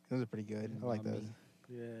 those are pretty good. I like those. Umami.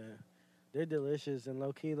 Yeah, they're delicious and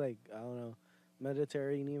low key. Like I don't know,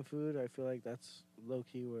 Mediterranean food. I feel like that's low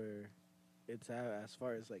key where it's at as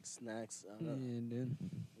far as like snacks. I don't know. Yeah, dude.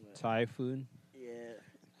 But, Thai food. yeah,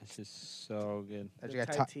 That's just so good. I the just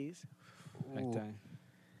got Thai teas. Like Ooh,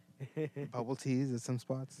 Thai. bubble teas at some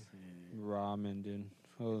spots. Ramen, dude.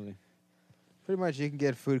 Holy. Pretty much, you can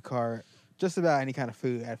get food cart. Just about any kind of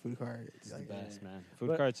food at food cart. It's Like, the best, Yeah. man. Food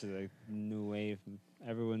But- carts are like new wave.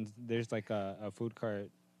 There's like a food cart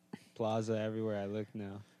plaza everywhere I look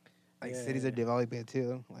now. like Yeah. cities are developing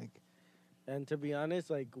too. Like And to be honest,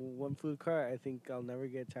 like one food cart I think I'll never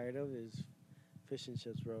get tired of is fish and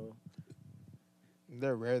chips, bro.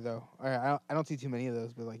 they're rare though. I don't see too many of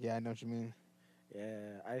those, but like yeah, I know what you mean.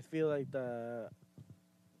 Yeah, I feel like the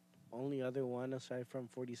only other one aside from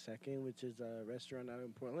 42nd, which is a restaurant out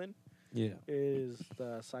in Portland, Yeah. is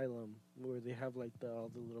the Asylum, where they have like all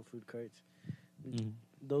the little food carts. Mhm.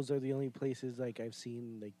 Those are the only places like I've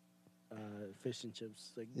seen like fish and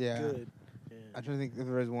chips like Yeah. good. I'm Yeah. trying to think if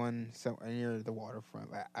there was one somewhere near the waterfront.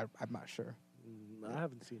 I'm not sure. I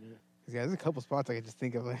haven't seen it. 'Cause, yeah, there's a couple spots I could just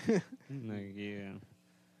think of. Like, Like, yeah.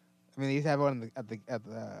 I mean, they used to have one at the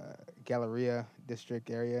Galleria district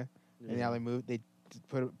area, and now they moved. They just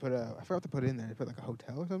put a. I forgot what to put in there. They put like a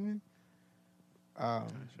hotel or something.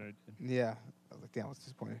 That's right. Yeah. I was like, damn, I was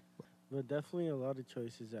disappointed. But definitely a lot of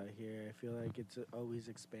choices out here. I feel like it's always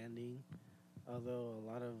expanding. Although a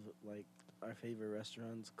lot of like our favorite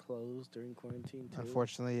restaurants closed during quarantine too.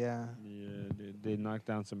 Unfortunately, yeah. Yeah, dude. They knocked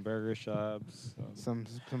down some burger shops. Some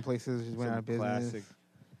places just went some out of business. classic,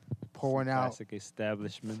 Pour one out classic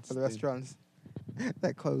establishments. for the dude. restaurants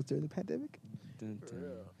that closed during the pandemic. Dun, For dun.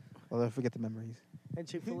 real. Well, I forget the memories. And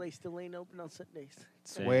Chick-fil-A still ain't open on Sundays.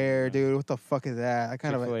 Same, Swear, man. dude, what the fuck is that? I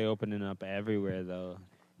kind of Chick-fil-A opening up everywhere though.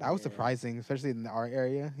 that was Yeah. surprising, especially in our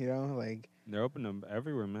area. You know, like They're opening up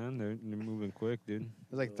everywhere, man. They're moving quick, dude.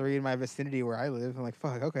 there's like 3 in my vicinity where I live. I'm like,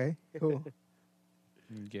 fuck, okay, cool.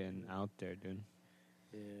 You're getting out there, dude.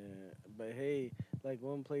 Yeah, but hey, like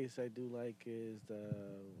one place I do like is the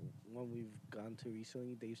one we've gone to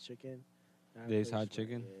recently, Dave's Chicken. That Dave's place Hot was-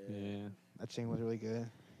 Chicken. Yeah. That chain was really good.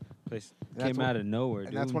 Place And that's came one- out of nowhere,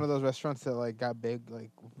 And dude. that's one of those restaurants that like got big, like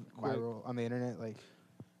Quick. viral on the internet. Like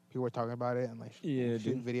people were talking about it and like Yeah,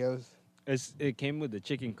 shooting dude. videos. It came with the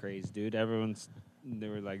chicken craze, dude. They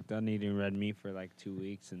were like done eating red meat for like 2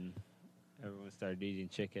 weeks, and everyone started eating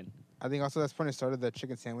chicken. I think also that's when it started the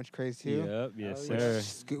chicken sandwich craze too. Yep, yes, Oh, yeah.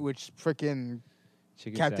 sir. Which freaking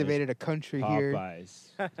Chicken captivated a country here. Popeyes,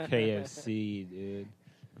 KFC, dude.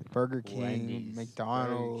 Burger King, Wendy's,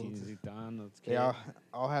 McDonald's. Burger King, McDonald's. They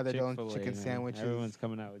all have their own Chick-fil-A, chicken man. sandwiches. Everyone's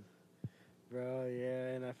coming out with Bro, yeah,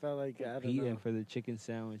 and I felt like I don't competing know for the chicken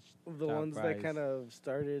sandwich. the top ones prize. that kind of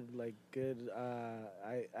started like good.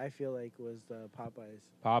 I feel like was the Popeyes.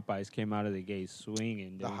 Popeyes came out of the gate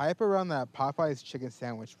swinging, dude. The hype around that Popeyes chicken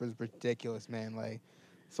sandwich was ridiculous, man. Like,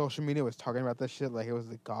 social media was talking about that shit like it was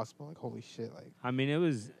the gospel. Like, holy shit, like I mean, it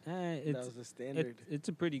was. That It's was the standard. it's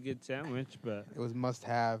a pretty good sandwich, but it was must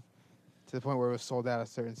have to the point where it was sold out at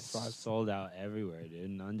certain spots. sold out everywhere, dude.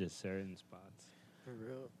 Not just certain spots. For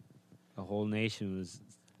real. The whole nation was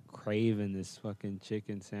craving this fucking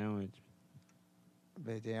chicken sandwich.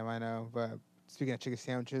 But damn, I know. But speaking of chicken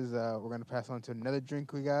sandwiches, we're gonna pass on to another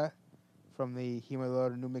drink we got from the Himalaya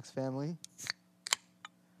New Mix family.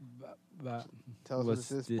 But Tell us what what's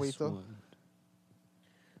this is, this Polito. one?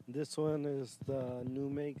 This one is the New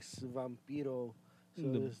Mix Vampiro. So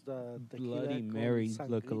The it's the tequila Bloody con Mary sangrita.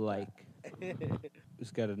 look-alike.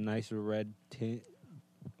 It's got a nice red tint.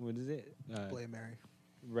 What is it? Bloody Mary.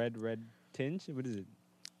 Red tinge. What is it?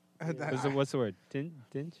 Yeah. What's the word? Tinge.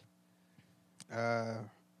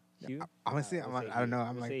 Hue. Honestly, We'll say I don't hue. know.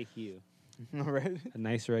 I'm We'll like, say hue. red. A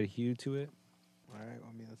nice red hue to it. All right,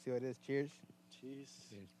 well, I mean, let's see what it is. Cheers. Cheese.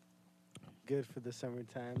 Cheers. Good for the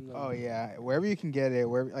summertime. Oh yeah, wherever you can get it.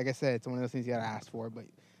 Where, like I said, it's one of those things you gotta ask for. But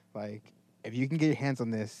like, if you can get your hands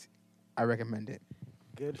on this, I recommend it.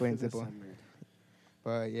 Good Plain for the simple. summer.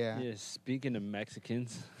 But yeah, Yeah, speaking of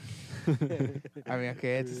Mexicans. I mean,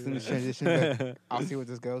 okay, it's a smooth transition, but I'll see where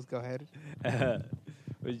this goes. Go ahead.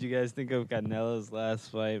 What did you guys think of Canelo's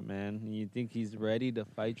last fight, man? You think he's ready to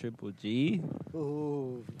fight Triple G?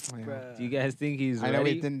 Ooh, Yeah. bruh. Do you guys think he's I ready? know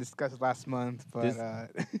we didn't discuss it last month, but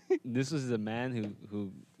This- This was the man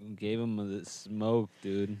who gave him the smoke,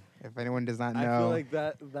 dude. if anyone does not know, I feel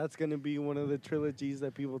like that's gonna be one of the trilogies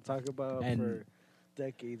that people talk about And- for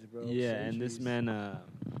decades, bro. Yeah, and this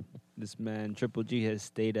centuries. man, Triple G has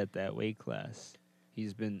stayed at that weight class.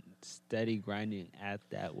 He's been steady grinding at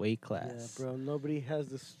that weight Yeah, class. bro. Nobody has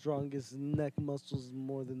the strongest neck muscles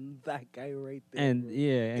more than that guy right there. And bro.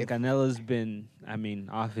 yeah, and If- Canelo's been, I mean,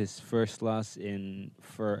 off his first loss in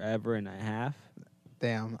forever and a half,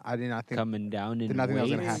 damn, I did not think. coming down in did not think that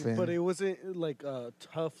was weight. gonna happen. But it wasn't like a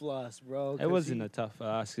tough loss, bro. It wasn't a tough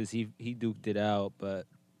loss because he duked it out, but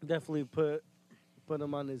definitely put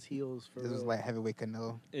him on his heels for This was real. light heavyweight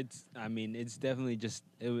Canelo. it's definitely just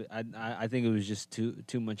I think it was just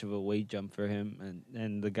too much of a weight jump for him,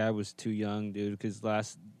 and the guy was too young, dude. Because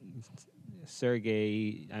last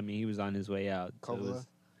Sergey, I mean, he was on his way out. So Kovalev?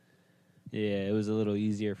 it was a little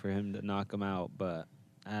easier for him to knock him out, but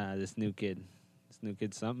this new kid's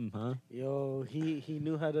something, huh? Yo, he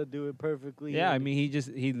knew how to do it perfectly. Yeah, I and mean,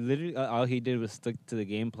 he literally all he did was stick to the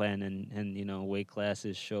game plan, and you know, weight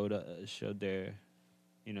classes showed their,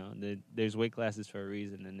 you know, there's weight classes for a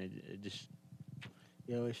reason, and it just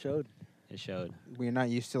yo, it showed. it showed. We're not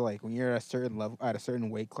used to like when you're at a certain level, at a certain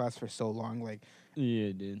weight class for so long. Like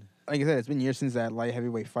Yeah, dude. I said, it's been years since that light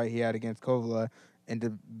heavyweight fight he had against Kovalev,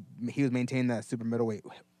 and he was maintaining that super middleweight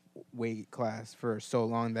weight class for so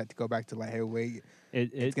long that to go back to light heavyweight,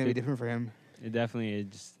 it's gonna be different for him. It definitely,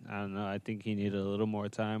 I don't know. I think he needed a little more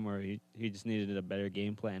time, or he just needed a better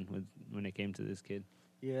game plan when it came to this kid.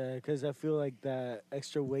 Yeah, because I feel like that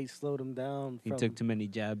extra weight slowed him down. He From, took too many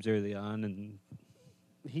jabs early on, and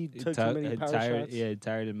he it took ti- too many it power tired, shots. yeah, it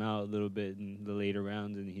tired him out a little bit in the later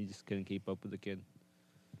rounds, and he just couldn't keep up with the kid.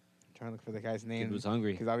 Trying to look for the guy's Kid name was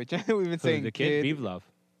hungry. because we've been saying The kid, Bivlov.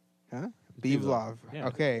 Huh? Bivlov. Yeah.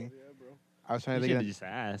 Okay, Yeah, bro. I was You trying to should think. have just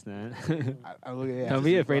asked, man. I look at Don't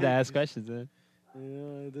be afraid to ask questions, man.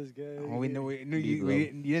 Yeah, this guy. Oh, we knew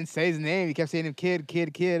Bivlov. you didn't say his name. You kept saying him, kid.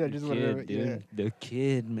 I just The whatever. kid, dude. The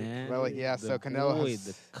kid, man. Well, like, yeah, The so Canelo boy, has-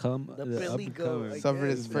 The Billy up-and-comer. Goat, I Suffered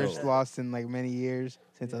his guess. first Yeah. loss in like many years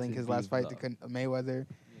since I think To his last fight to Bivlov.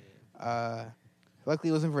 Mayweather. Luckily,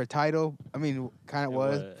 it wasn't for a title. I mean, kind of It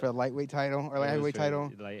was was. for a lightweight title or It light was heavyweight for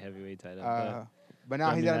title. Light heavyweight title. But now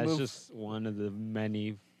I he's mean, got to that's move. just one of the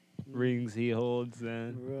many rings he holds,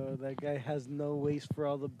 man. Bro, that guy has no waste for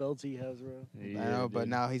all the belts he has, bro. I know, but dude.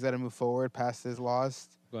 now he's got to move forward past his loss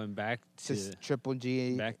Going back to to Triple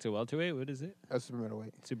G, welterweight. What is it? super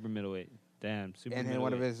middleweight, Super middleweight. Damn, super and then middleweight.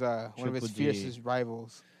 one of his Triple G. fiercest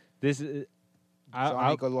rivals, This is.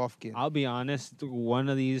 Johnny Golovkin. I'll be honest. One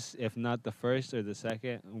of these, if not the first or the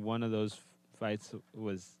second, one of those fights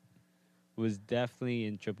was definitely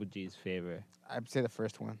in Triple G's favor. I'd say the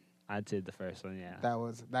first one. I'd say the first one, yeah. That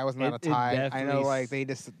was not a It tie. I definitely know, like they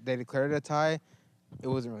declared it a tie. It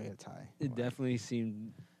wasn't really a tie. It definitely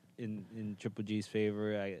seemed in Triple G's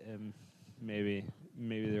favor. Maybe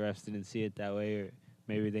the refs didn't see it that way, or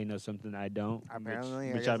maybe they know something I don't.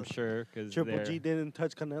 Apparently, I which guess I'm sure because Triple G didn't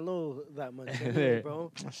touch Canelo that much, anyway, They're-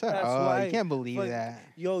 bro. Shut That's up! why- You can't believe like, that.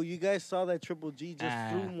 Yo, you guys saw that Triple G just Ah.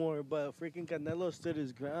 threw more, but freaking Canelo stood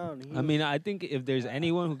his ground. He I mean, I think if there's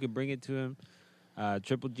anyone who could bring it to him,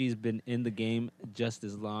 Triple G's been in the game just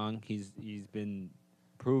as long. He's been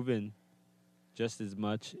proven just as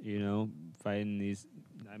much. You know, fighting these.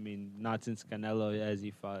 I mean, not since Canelo has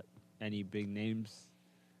he fought any big names.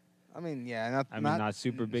 I mean, yeah, Not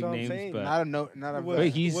super big So I'm names, saying- but not a. was, But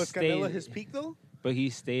he's was Canelo stayed- his peak though? but he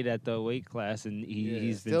stayed at the weight class and Yeah.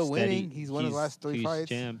 he's been Still steady. winning. He's won his last 3 he's fights.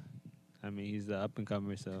 Champ. I mean, he's the up and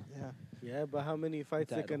comer. So Yeah, Yeah, but how many fights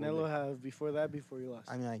did Title Canelo holder. have before that? Before he lost?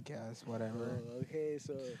 I mean, I guess whatever. Oh, okay,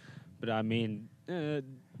 so but I mean,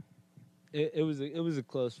 it was a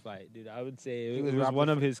close fight, dude. I would say He it was was robbed one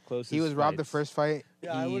the of his closest. He was robbed the fights. first fight.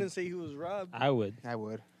 yeah, I wouldn't say he was robbed. I would. I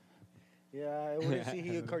would. Yeah, I wouldn't say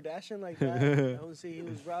he a Kardashian like that. I wouldn't say he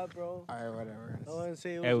was robbed, bro. All right, whatever. I wouldn't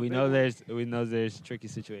say it was. Hey, a we big know one. there's tricky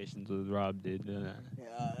situations with Rob, dude. Yeah.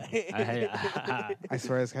 I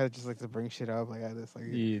swear, this guy just likes to bring shit up like this. Like,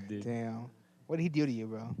 Yeah, dude. damn, what did he do to you,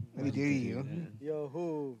 bro? What did he do to you? Yo,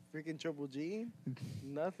 who? Freaking Triple G?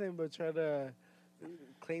 Nothing but try to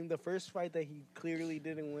claim the first fight that he clearly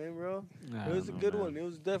didn't win, bro. I It was a don't know, good man. one. It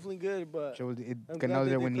was definitely good, but Triple G- I'm glad Canelo they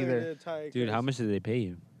didn't win declared either. it a tie, Dude, how 'cause much did they pay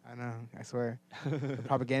you? I know. I swear. The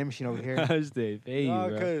propaganda machine over here. Stay fade, Nah,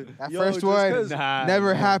 bro. 'cause- That yo, first just one 'cause- never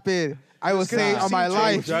man. happened. I will Just 'cause say you on see my Jay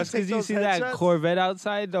life. Z Just because take you those see that headshots? Corvette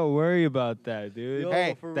outside, don't worry about that, dude. Yo,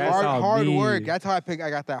 Hey, for that's real. all hard me. work. That's how I pick. I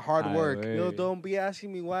got that hard Alright, work. word. Yo, don't be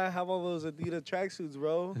asking me why I have all those Adidas tracksuits,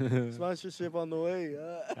 bro. Sponsorship on the way.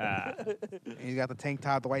 Ah. And he's got the tank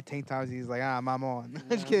top, the white tank tops. He's like, I'm on. Nah,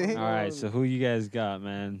 Just kidding. All right, so who you guys got,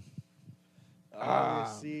 man?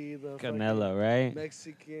 Obviously, the Canelo, fucking right?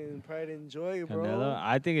 Mexican pride and joy, bro. Canelo.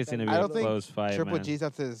 I think it's gonna be I a don't think close fight, Triple man. G's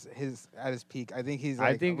up to his at his peak. I think he's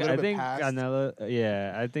I like think a little bit I think past. Canelo.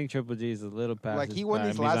 Yeah, I think Triple G is a little past. Like, his he won prime.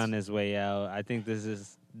 these He's last- on his way out. I think this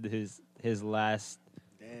is his last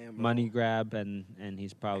Damn, bro. money grab, and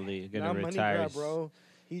he's probably gonna Not retire. money grab, bro.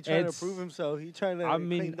 He trying to It's- prove himself. He trying to. I claim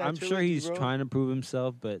mean, that I'm sure trilogy, he's bro. trying to prove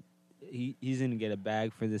himself, but he's gonna get a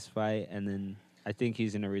bag for this fight, and then I think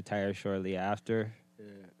he's gonna retire shortly after. Yeah.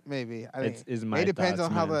 Maybe. I think Is my it depends thoughts,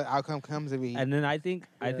 on how man. the outcome comes. If he, And then I think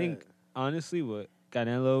Yeah. honestly, what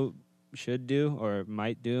Canelo should do, or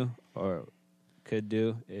might do, or could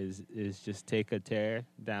do, is just take a tear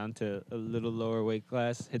down to a little lower weight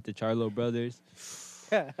class, hit the Charlo brothers,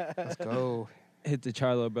 let's go. hit the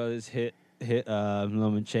Charlo brothers, hit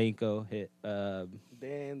Lomachenko, hit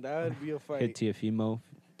Damn, that would be a fight. hit Teofimo.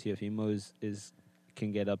 Teofimo is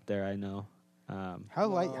can get up there. I know. How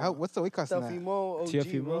light? How? What's the weight class in that? Teofimo, OG,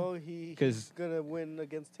 Teofimo? bro. He's 'Cause- gonna win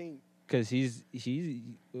against Tank. Because he's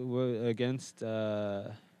against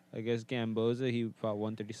I guess Gamboza. He fought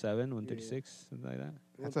 137, 136, something like that.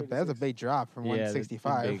 That's a big drop from Yeah, that's a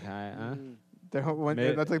 165. big high, huh?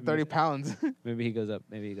 Mhm. That's like 30 pounds. Maybe he goes up.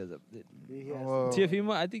 He has Whoa.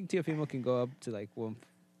 Teofimo, I think Teofimo can go up to like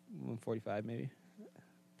 145 maybe.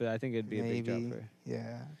 But I think it'd be a big drop Maybe. for.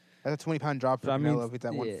 Yeah. That's a 20-pound drop for But I mean, Canelo if it's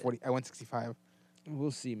at yeah. 140 at 165.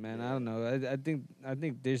 We'll see, man. I don't know. I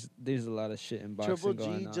think there's a lot of shit in boxing Triple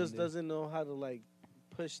going G on. just dude. doesn't know how to like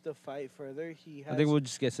push the fight further. He has. I think we'll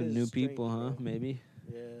just get some his new strength, people, huh? bro. Maybe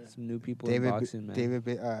Yeah. some new people in boxing, man. David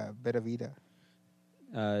Benavidez.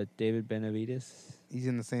 David Benavides. He's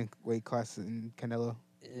in the same weight class in Canelo.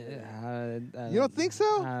 Yeah, You don't think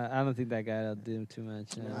so? I don't think that guy will do him too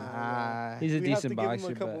much. Nah. He's a we have to decent give boxer,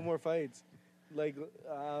 him a couple but more fights. Like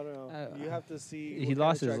I don't know. Uh, You have to see. he what kind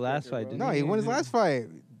lost of his track last record, fight, bro. didn't No, he won his last fight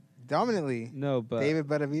dominantly. no, but David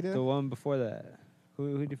Benavidez. the one before that,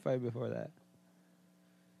 who did he fight before that?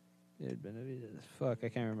 David Benavides. Fuck, I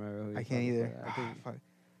can't remember. Who he I fought can't either. before that. Fuck.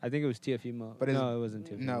 I think it was Teofimo. But no, it wasn't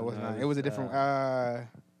Teofimo. No, it was not. It was a different.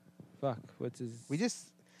 Fuck, what's his? We just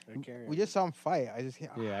I can't we just saw him fight. I just can't.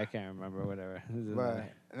 Yeah, I can't remember. Whatever.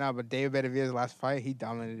 But David Benavidez' last fight, he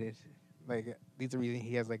dominated. Like these are the reason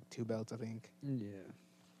he has like 2 belts, I think. yeah.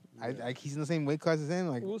 He's in the same weight class as him,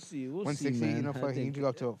 like We'll see. We'll 160. see, man. You know, fuck, he can go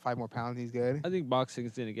up to 5 more pounds. He's good. I think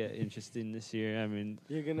boxing's gonna get interesting this year. I mean,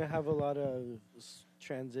 You're gonna have a lot of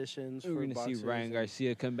transitions. we're for gonna see boxers Ryan and-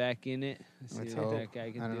 Garcia come back in it. Let's See what hope. that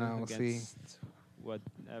guy can I don't do know, we'll see. against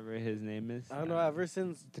whatever his name is. I don't know. Ever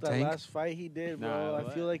since The that Tank? last fight he did, bro, Nah, I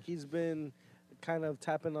what? feel like he's been kind of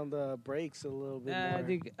tapping on the brakes a little bit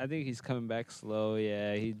more. I think he's coming back slow.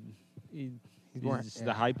 Yeah, He's more.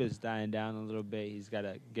 the hype is dying down a little bit. He's got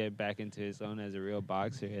to get back into his own as a real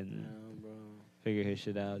boxer Yeah, and bro. figure his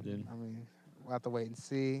shit out, dude. I mean, we'll have to wait and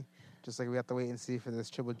see. Just like we have to wait and see for this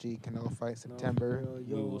Triple G Canelo fight No, September. for real.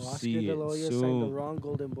 Yo, We will Oscar see De it La Hoya signed the soon. wrong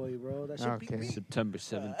Golden Boy, bro. That should Okay. be September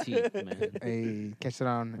 17th, man. Hey, catch it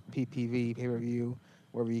on PPV pay per view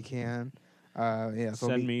wherever you can. Yeah, so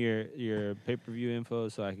Send me your pay per view info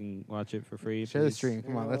so I can watch it for free. share the please. stream.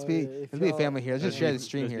 Come on, Yeah, let's be if a y'all- family here. Let's just Let's share be- the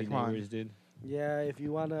stream Let's here. be Come on. neighbors, dude. Yeah, if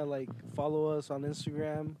you wanna like follow us on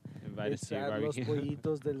Instagram, Invite us it's to your at Los barbecue.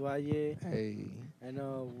 Pollitos del Valle. Hey. I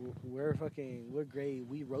know we're great.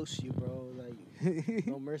 We roast you, bro. Like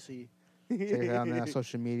no mercy. Check it out on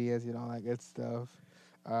social medias, you know, all that good stuff.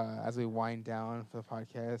 As we wind down for the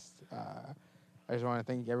podcast, I just want to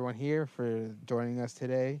thank everyone here for joining us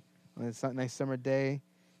today on this nice summer day.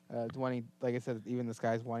 It's winding, like I said, even the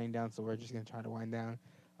sky's winding down, so we're just gonna try to wind down.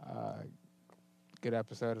 Good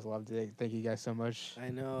episode. I loved it. Thank you guys so much. I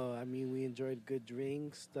know. I mean, we enjoyed good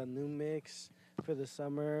drinks, the new mix for the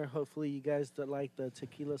summer. Hopefully, you guys that like the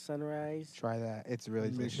tequila sunrise. Try that. It's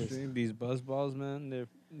really delicious. These buzz balls, man. They're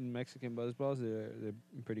Mexican buzz balls. They're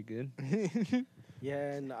pretty good.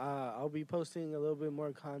 Yeah, and I'll be posting a little bit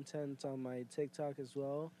more content on my TikTok as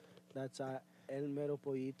well. That's El Mero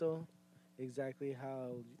Pollito, exactly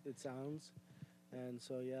how it sounds. And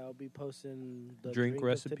so yeah, I'll be posting the Drink of today.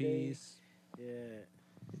 recipes. Yeah.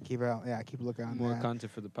 Keep out. Yeah, keep looking on More that.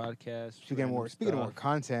 content for the podcast. Speaking of more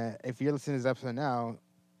content, if you're listening to this episode now,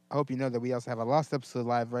 I hope you know that we also have a lost episode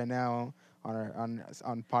live right now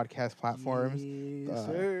on podcast platforms. Yes,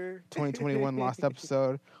 sir. 2021 lost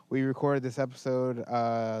episode. We recorded this episode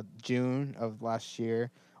June of last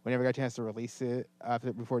year. We never got a chance to release it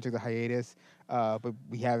before we took the hiatus, but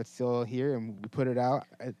we have it still here, and we put it out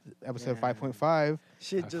at episode Yeah. 5.5.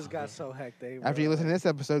 Shit just got so hectic. After you listen to this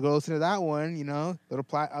episode, go listen to that one. You know,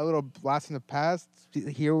 a little blast in the past.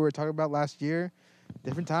 Here we were talking about last year.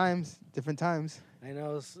 Different times. I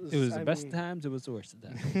know. It was the best times. It was the worst of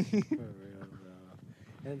times. For real,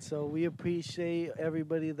 bro. And so we appreciate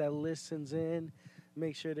everybody that listens in.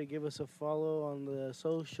 Make sure to give us a follow on the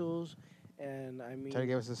socials. And I mean, Try to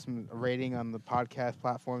give us a rating on the podcast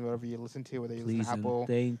platform, whatever you listen to, whether you listen Please to and Apple,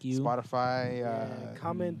 thank you. Spotify. yeah,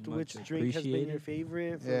 comment much which drink has been your appreciated.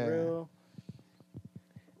 favorite, for Yeah. real.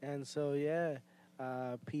 And so, yeah,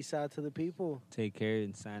 peace out to the people. Take care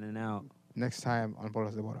and signing out. Next time on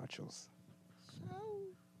Bolas de Borrachos.